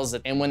smells.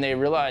 And when they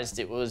realized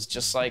it was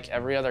just like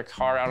every other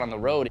car out on the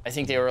road, I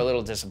think they were a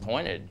little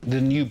disappointed.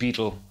 The new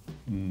Beetle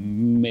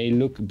may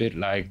look a bit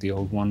like the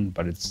old one,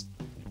 but it's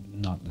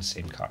not the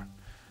same car.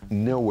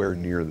 Nowhere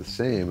near the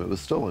same. It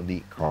was still a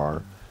neat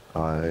car,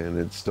 and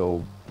it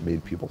still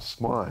made people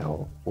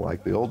smile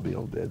like the old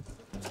Beetle did.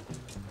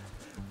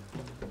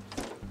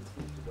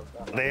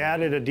 They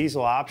added a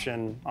diesel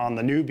option on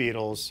the new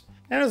Beetles,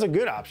 and it was a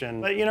good option.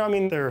 But, you know, I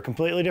mean, they're a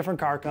completely different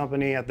car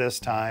company at this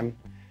time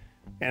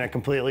and a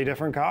completely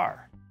different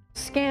car.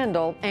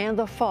 Scandal and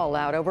the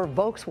fallout over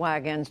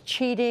Volkswagen's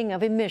cheating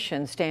of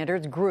emission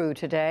standards grew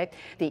today.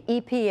 The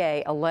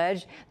EPA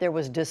alleged there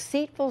was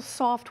deceitful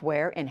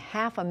software in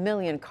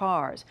 500,000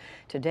 cars.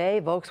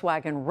 Today,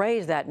 Volkswagen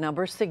raised that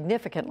number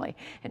significantly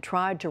and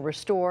tried to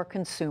restore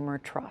consumer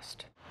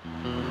trust.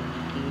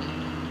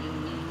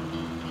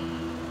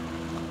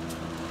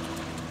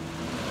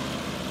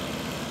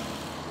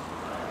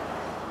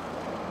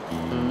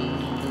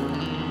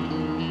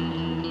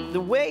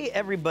 The way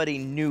everybody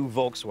knew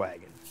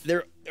Volkswagen,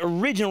 their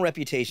original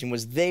reputation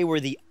was they were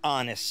the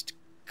honest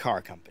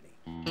car company.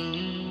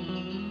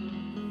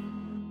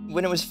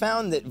 When it was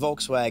found that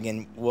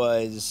Volkswagen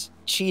was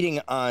cheating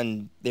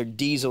on their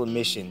diesel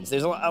emissions,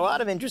 there's a lot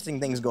of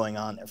interesting things going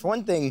on there. For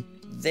one thing,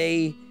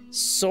 they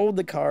sold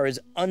the cars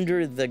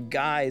under the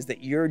guise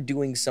that you're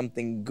doing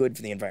something good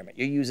for the environment.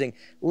 You're using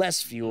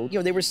less fuel. You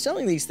know, they were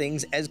selling these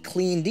things as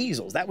clean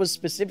diesels. That was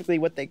specifically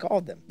what they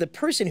called them. The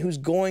person who's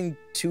going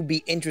to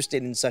be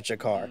interested in such a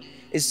car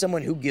is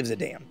someone who gives a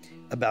damn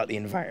about the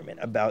environment,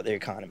 about their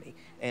economy.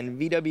 And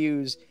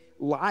VW's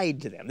lied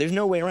to them. There's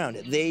no way around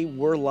it. They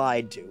were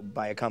lied to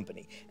by a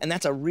company. And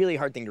that's a really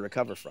hard thing to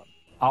recover from.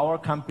 Our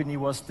company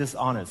was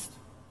dishonest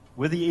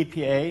with the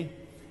EPA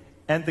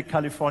and the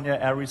California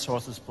Air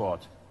Resources Board,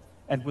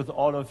 and with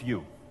all of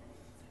you.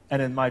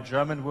 And in my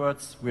German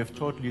words, we have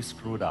totally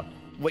screwed up.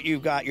 what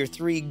you've got, your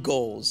three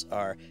goals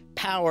are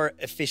power,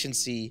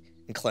 efficiency,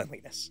 and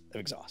cleanliness of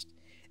exhaust.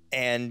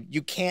 And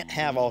you can't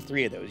have all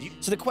three of those.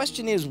 So the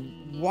question is,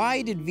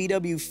 why did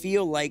VW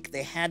feel like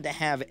they had to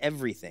have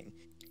everything?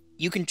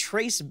 You can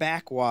trace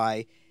back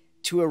why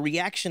to a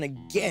reaction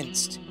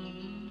against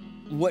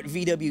what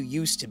VW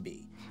used to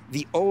be.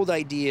 The old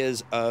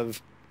ideas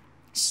of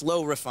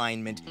slow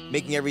refinement,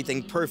 making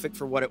everything perfect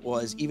for what it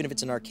was, even if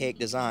it's an archaic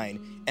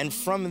design. And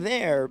from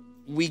there,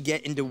 we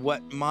get into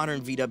what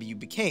modern VW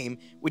became,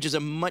 which is a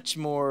much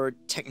more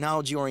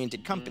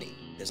technology-oriented company.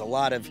 There's a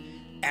lot of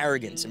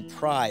arrogance and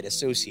pride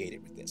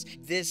associated with this.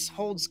 This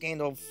whole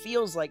scandal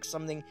feels like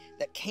something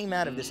that came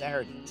out of this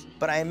arrogance.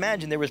 But I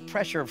imagine there was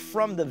pressure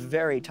from the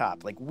very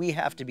top, like we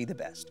have to be the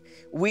best.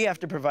 We have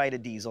to provide a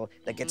diesel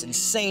that gets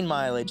insane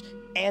mileage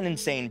and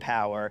insane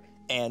power,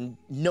 and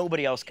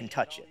nobody else can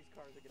touch it.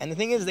 And the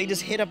thing is, they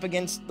just hit up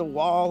against the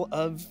wall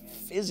of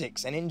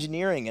physics and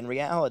engineering and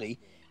reality,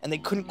 and they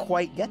couldn't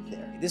quite get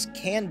there. This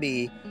can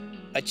be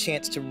a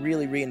chance to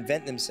really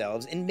reinvent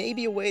themselves in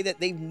maybe a way that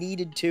they've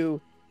needed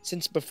to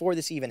since before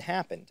this even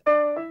happened.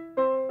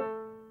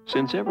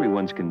 Since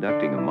everyone's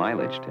conducting a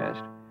mileage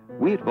test,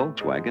 we at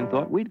Volkswagen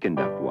thought we'd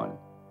conduct one.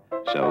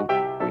 So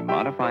we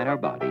modified our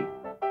body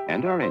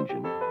and our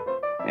engine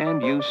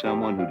and used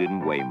someone who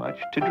didn't weigh much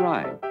to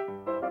drive.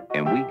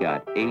 And we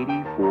got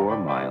 84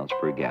 miles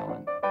per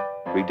gallon.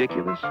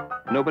 Ridiculous?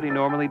 Nobody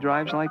normally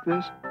drives like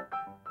this?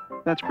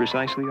 That's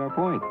precisely our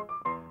point.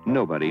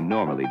 Nobody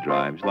normally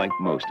drives like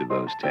most of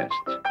those tests.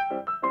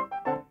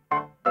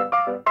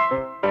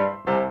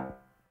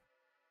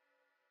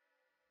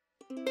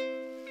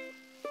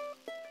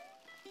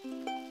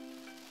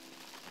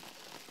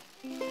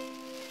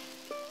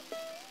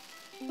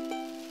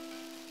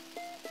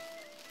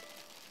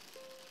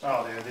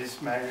 Oh, dude,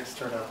 these magnets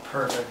turned out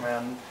perfect,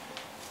 man.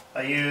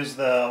 I used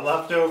the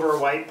leftover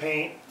white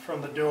paint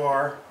from the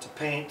door to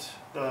paint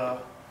the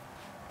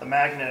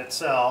magnet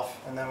itself,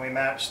 and then we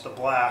matched the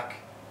black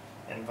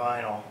in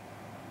vinyl.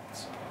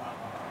 So,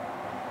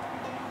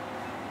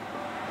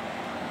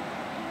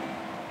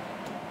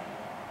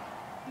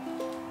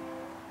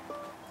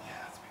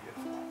 yeah, it's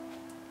beautiful.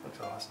 Looks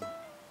awesome.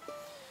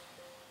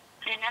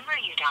 The number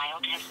you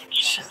dialed has been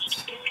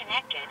changed,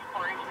 disconnected,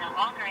 or is no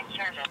longer in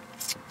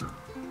service.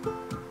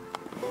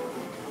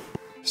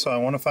 So I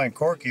want to find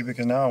Corky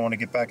because now I want to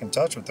get back in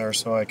touch with her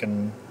so I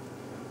can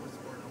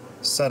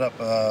set up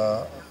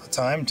a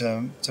time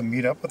to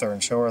meet up with her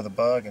and show her the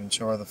bug and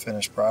show her the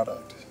finished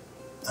product.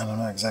 I'm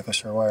not exactly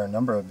sure why her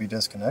number would be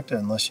disconnected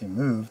unless she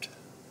moved.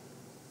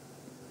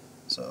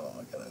 So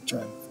I gotta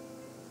try and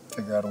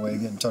figure out a way to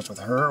get in touch with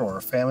her or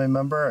a family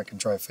member. I can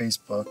try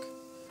Facebook.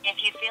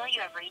 If you feel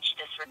you have reached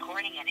this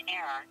recording in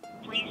error,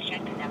 please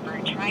check the number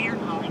and try your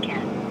call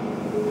again.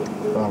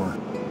 Bummer.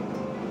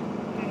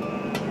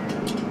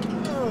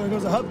 Oh, there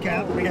goes a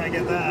hubcap. We gotta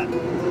get that.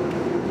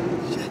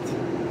 Shit.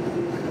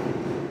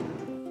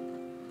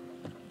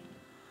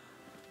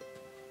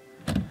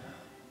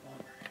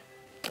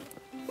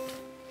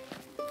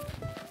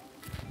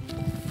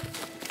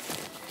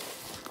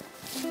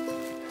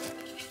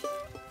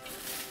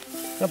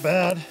 Not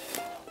bad.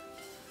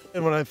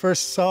 And when I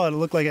first saw it, it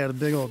looked like it had a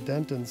big old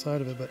dent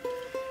inside of it, but a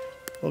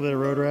little bit of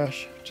road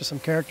rash, just some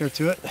character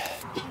to it.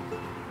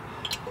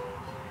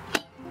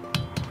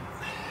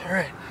 All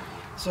right.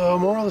 So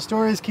moral of the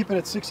story is keep it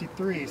at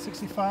 63.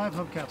 65,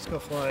 hubcaps go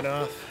flying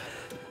off.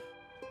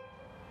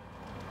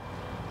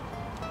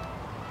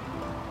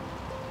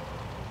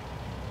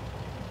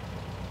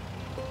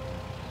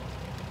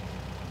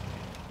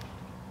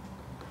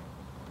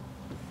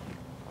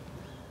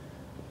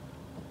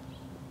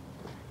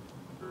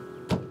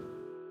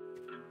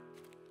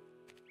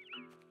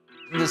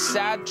 The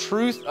sad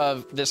truth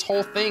of this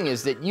whole thing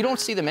is that you don't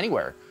see them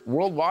anywhere.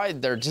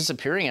 Worldwide, they're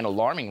disappearing at an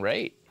alarming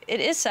rate. It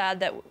is sad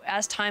that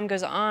as time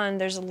goes on,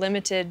 there's a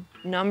limited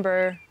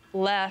number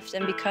left,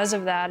 and because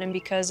of that, and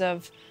because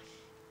of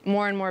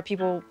more and more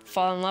people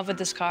fall in love with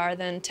this car,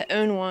 then to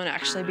own one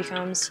actually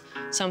becomes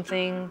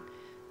something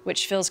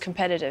which feels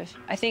competitive.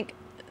 I think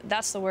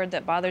that's the word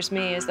that bothers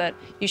me, is that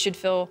you should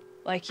feel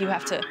like you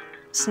have to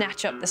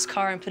snatch up this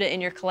car and put it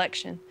in your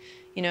collection,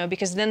 you know,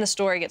 because then the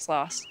story gets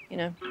lost, you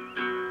know.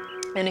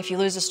 And if you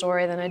lose the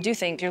story, then I do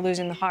think you're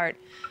losing the heart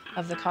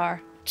of the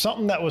car.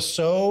 Something that was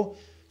so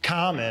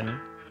common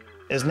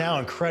is now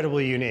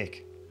incredibly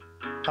unique.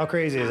 How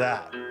crazy is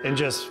that in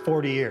just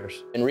 40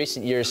 years? In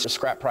recent years,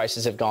 scrap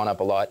prices have gone up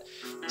a lot.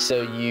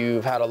 So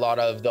you've had a lot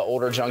of the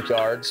older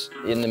junkyards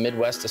in the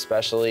Midwest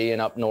especially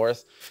and up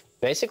north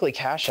basically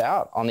cash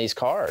out on these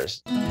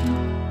cars.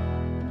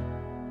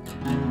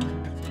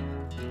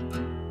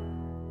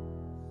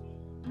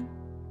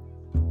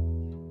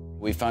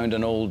 We found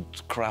an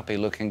old,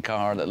 crappy-looking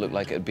car that looked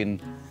like it had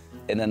been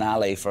in an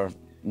alley for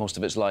most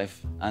of its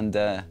life, and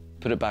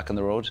put it back on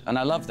the road. And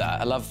I love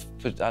that. I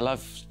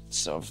love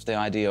sort of the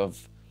idea of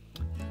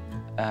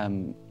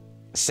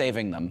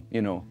saving them,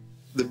 you know.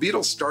 The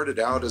Beetle started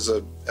out as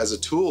a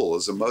tool,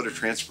 as a mode of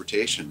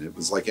transportation. It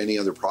was like any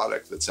other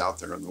product that's out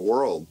there in the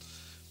world,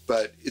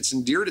 but it's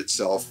endeared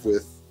itself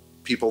with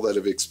people that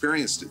have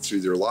experienced it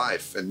through their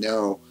life, and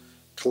now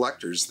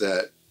collectors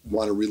that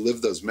want to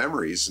relive those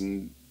memories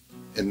and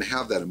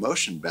have that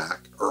emotion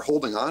back are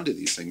holding on to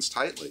these things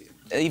tightly.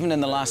 Even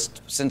in the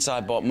last, since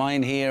I bought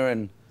mine here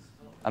in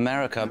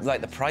America,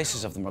 like the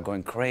prices of them are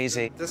going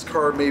crazy. This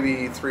car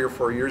maybe 3 or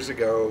 4 years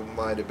ago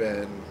might have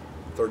been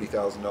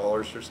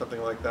 $30,000 or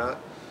something like that,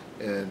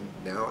 and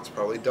now it's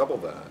probably double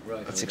that.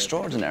 Right. It's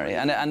extraordinary.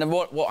 And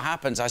what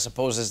happens, I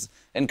suppose, is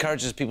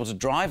encourages people to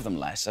drive them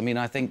less. I mean,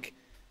 I think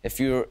if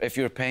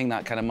you're paying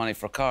that kind of money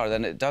for a car,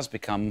 then it does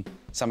become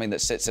something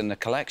that sits in a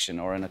collection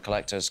or in a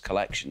collector's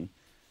collection,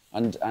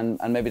 and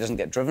maybe doesn't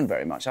get driven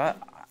very much. I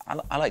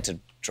like to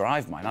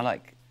drive mine. I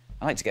like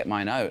to get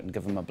mine out and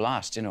give them a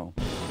blast, you know.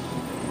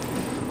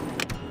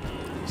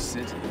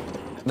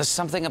 There's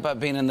something about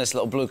being in this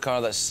little blue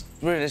car that's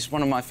really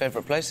one of my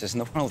favourite places in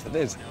the world. It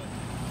is.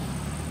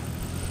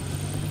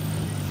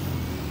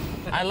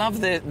 I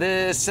love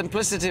the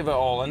simplicity of it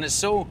all, and it's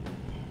so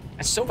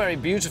very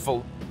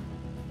beautiful.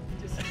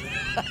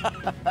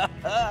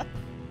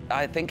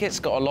 I think it's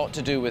got a lot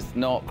to do with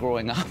not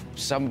growing up.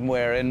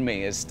 Somewhere in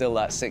me is still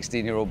that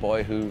 16-year-old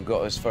boy who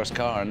got his first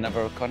car and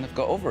never kind of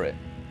got over it.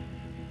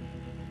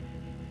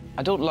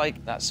 I don't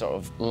like that sort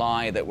of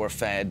lie that we're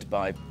fed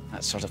by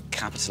that sort of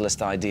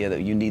capitalist idea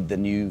that you need the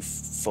new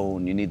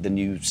phone, you need the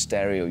new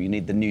stereo, you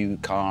need the new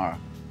car.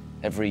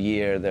 Every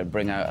year they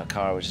bring out a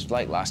car which is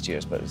like last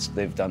year's, but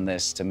they've done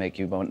this to make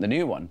you want the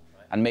new one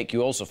and make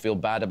you also feel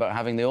bad about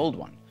having the old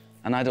one.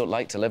 And I don't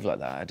like to live like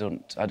that.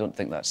 I don't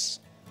think that's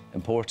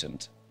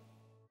important.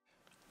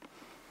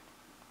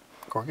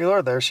 Corky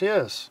Lord, there she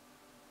is.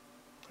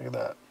 Look at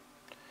that.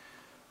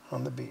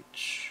 On the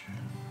beach.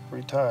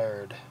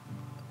 Retired.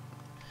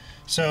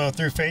 So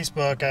through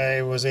Facebook,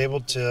 I was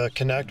able to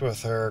connect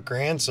with her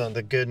grandson.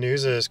 The good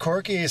news is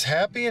Corky is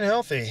happy and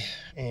healthy,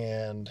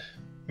 and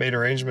made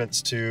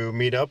arrangements to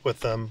meet up with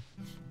them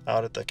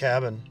out at the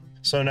cabin.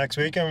 So next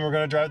weekend, we're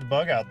gonna drive the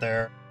Bug out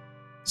there.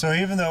 So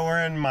even though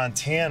we're in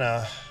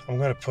Montana, I'm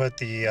gonna put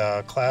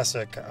the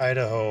classic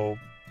Idaho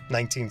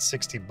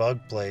 1960 Bug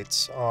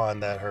plates on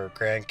that her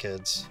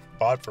grandkids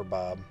bought for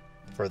Bob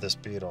for this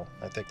Beetle.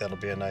 I think that'll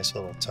be a nice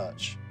little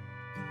touch.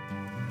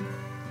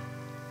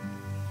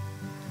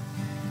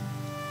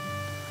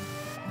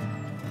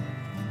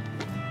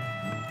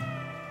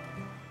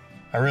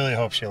 I really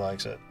hope she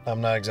likes it.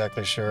 I'm not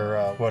exactly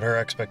sure what her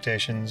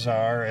expectations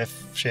are,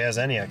 if she has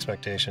any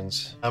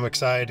expectations. I'm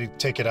excited to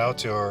take it out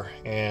to her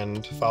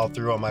and follow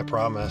through on my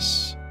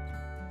promise.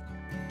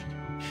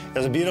 It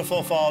was a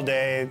beautiful fall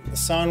day. The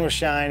sun was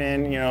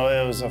shining. You know,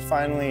 it was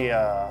finally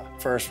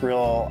first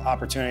real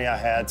opportunity I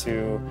had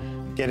to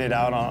get it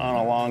out on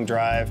a long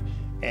drive,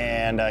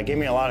 and gave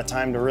me a lot of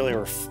time to really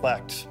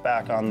reflect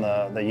back on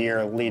the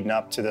year leading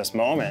up to this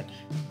moment.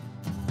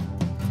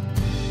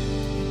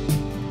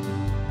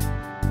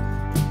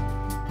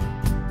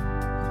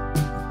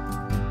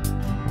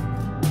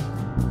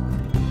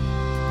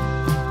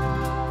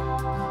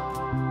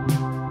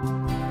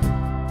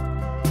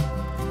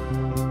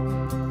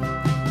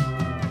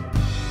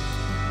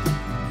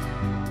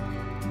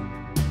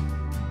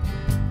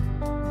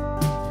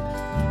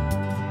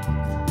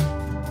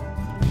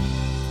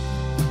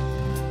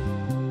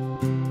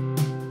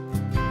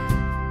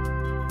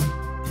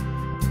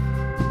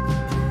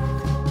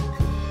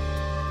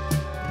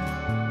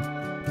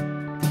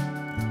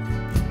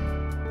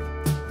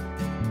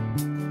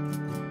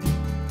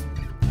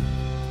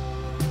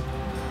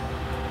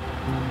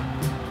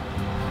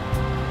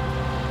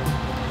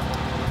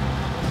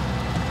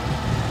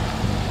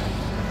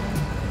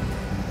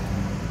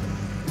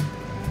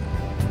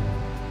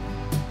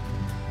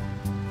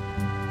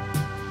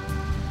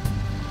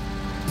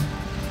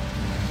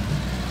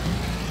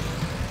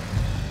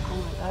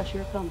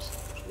 Here it comes.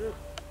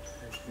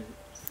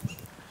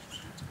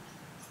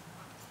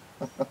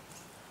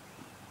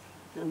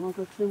 Doesn't look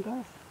like the same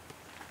car.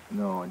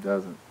 No, it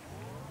doesn't.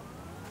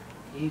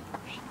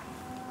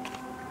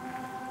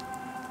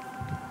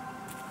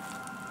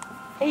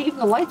 Hey, even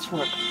the lights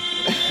work.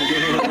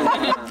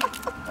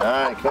 All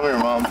right, come here,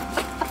 Mom.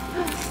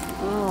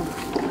 Oh.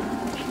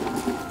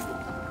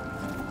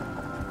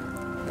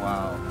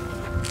 Wow.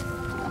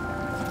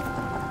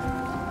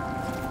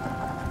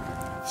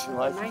 She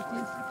likes it.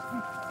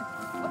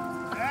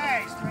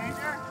 Hey,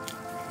 stranger.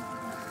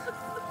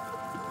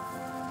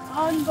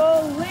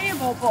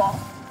 Unbelievable.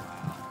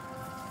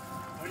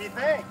 What do you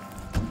think?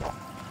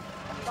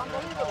 It's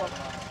unbelievable.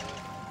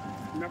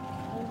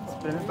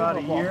 It's been about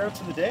a year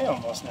to the day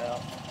almost now.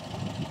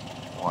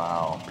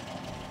 Wow.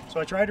 So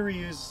I tried to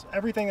reuse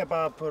everything that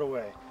Bob put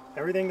away,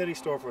 everything that he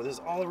stored for. This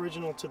is all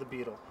original to the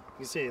Beetle.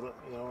 You see, you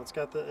know, it's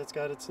got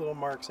its little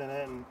marks in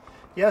it, and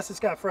yes,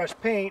 it's got fresh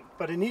paint,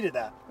 but it needed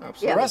that.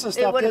 Absolutely. The rest of the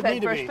stuff didn't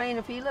need to be. It would have had fresh paint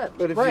if he lived.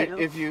 But if Right.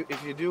 if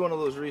you do one of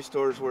those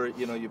restores where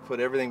you put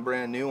everything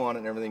brand new on it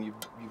and everything, you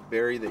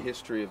bury the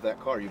history of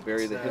that car. You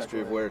bury the history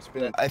of where it's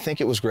been. I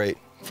think it was great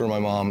for my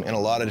mom in a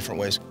lot of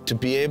different ways. To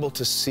be able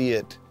to see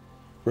it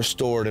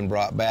restored and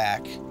brought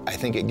back, I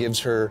think it gives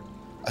her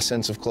a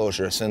sense of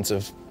closure, a sense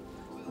of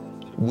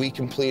we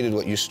completed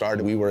what you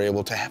started. We were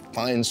able to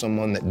find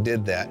someone that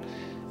did that.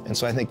 And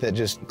so I think that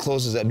just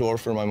closes that door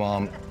for my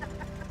mom.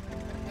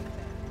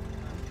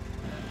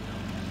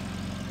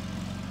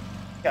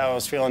 I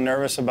was feeling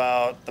nervous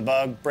about the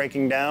Bug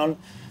breaking down,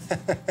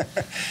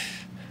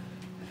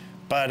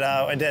 but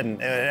it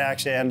didn't. It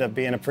actually ended up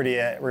being a pretty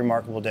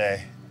remarkable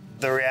day.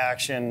 The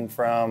reaction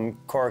from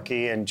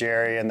Corky and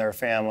Jerry and their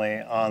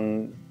family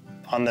on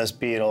this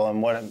Beetle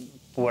and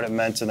what it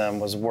meant to them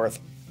was worth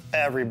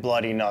every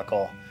bloody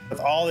knuckle. With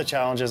all the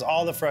challenges,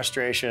 all the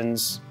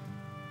frustrations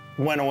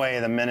went away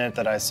the minute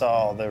that I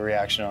saw the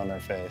reaction on their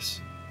face.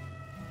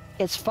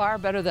 It's far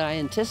better than I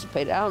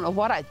anticipated. I don't know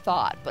what I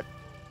thought, but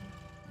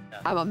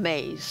I'm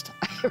amazed.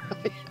 I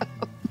really am.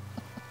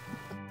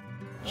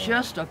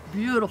 Just a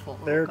beautiful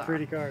car. They're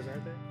pretty cars,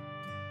 aren't they?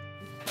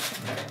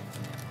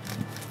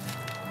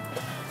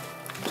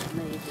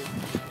 Amazing.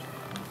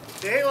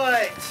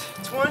 Daylight,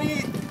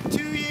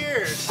 22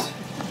 years.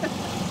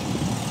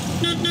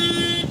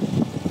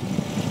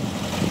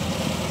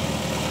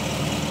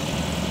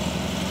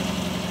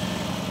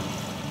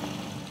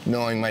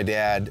 Knowing my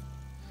dad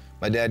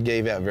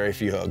gave out very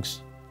few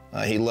hugs.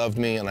 He loved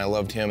me and I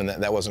loved him, and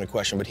that wasn't a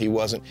question, but he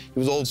was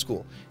old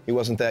school. He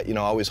wasn't that, you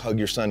know, always hug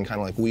your son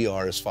kind of like we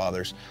are as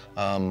fathers.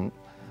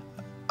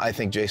 I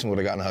think Jason would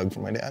have gotten a hug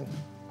from my dad.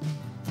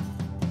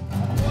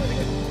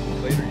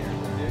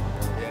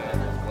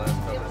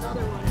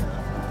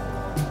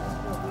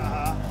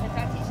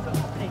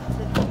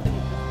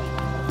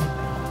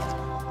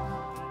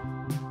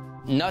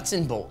 Nuts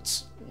and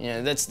bolts. You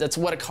know, that's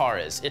what a car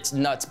is. It's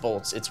nuts,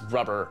 bolts, it's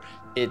rubber,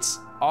 it's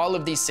all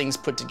of these things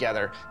put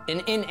together,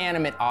 an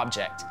inanimate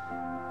object.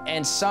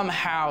 And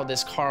somehow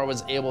this car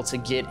was able to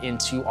get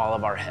into all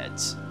of our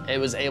heads. It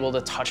was able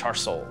to touch our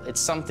soul.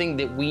 It's something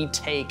that we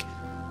take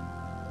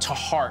to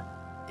heart.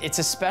 It's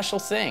a special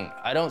thing.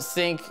 I don't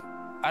think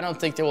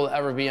there will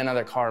ever be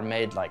another car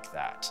made like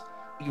that.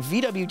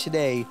 VW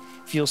today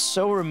feels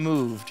so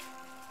removed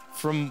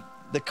from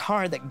the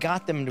car that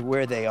got them to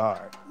where they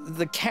are.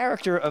 The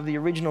character of the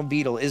original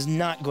Beetle is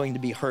not going to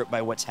be hurt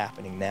by what's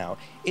happening now.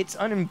 It's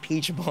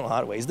unimpeachable in a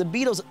lot of ways. The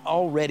Beetle's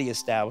already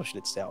established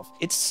itself.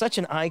 It's such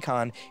an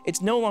icon,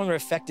 it's no longer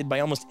affected by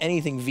almost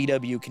anything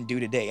VW can do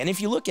today. And if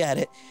you look at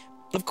it,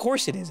 of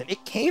course it isn't.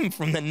 It came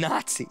from the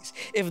Nazis.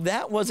 If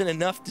that wasn't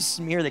enough to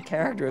smear the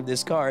character of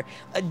this car,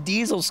 a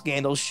diesel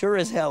scandal sure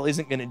as hell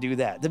isn't going to do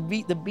that. The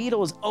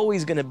Beetle is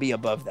always going to be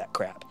above that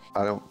crap.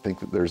 I don't think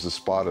that there's a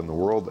spot in the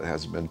world that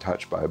hasn't been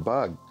touched by a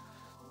bug.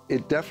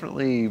 It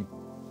definitely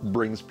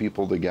brings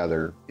people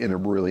together in a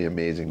really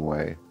amazing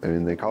way. I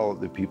mean, they call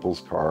it the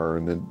people's car,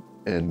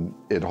 and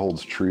it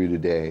holds true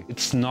today.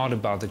 It's not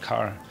about the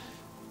car.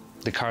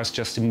 The car is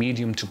just a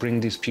medium to bring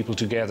these people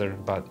together,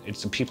 but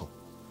it's the people.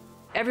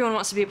 Everyone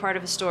wants to be a part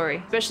of a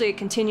story, especially a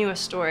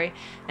continuous story.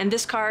 And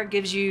this car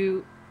gives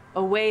you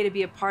a way to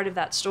be a part of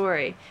that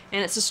story.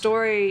 And it's a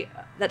story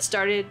that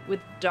started with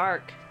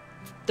dark.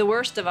 The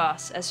worst of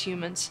us as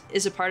humans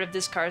is a part of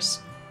this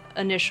car's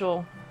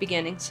initial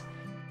beginnings.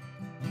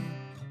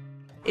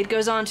 It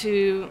goes on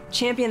to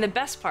champion the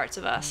best parts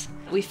of us.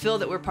 We feel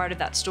that we're part of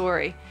that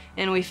story,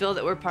 and we feel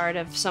that we're part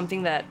of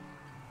something that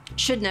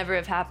should never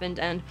have happened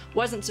and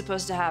wasn't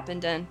supposed to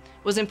happen and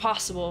was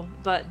impossible,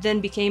 but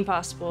then became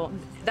possible.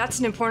 That's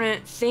an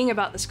important thing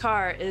about this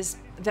car, is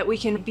that we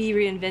can be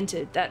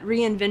reinvented, that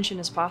reinvention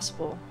is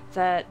possible,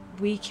 that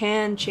we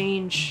can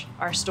change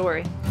our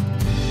story.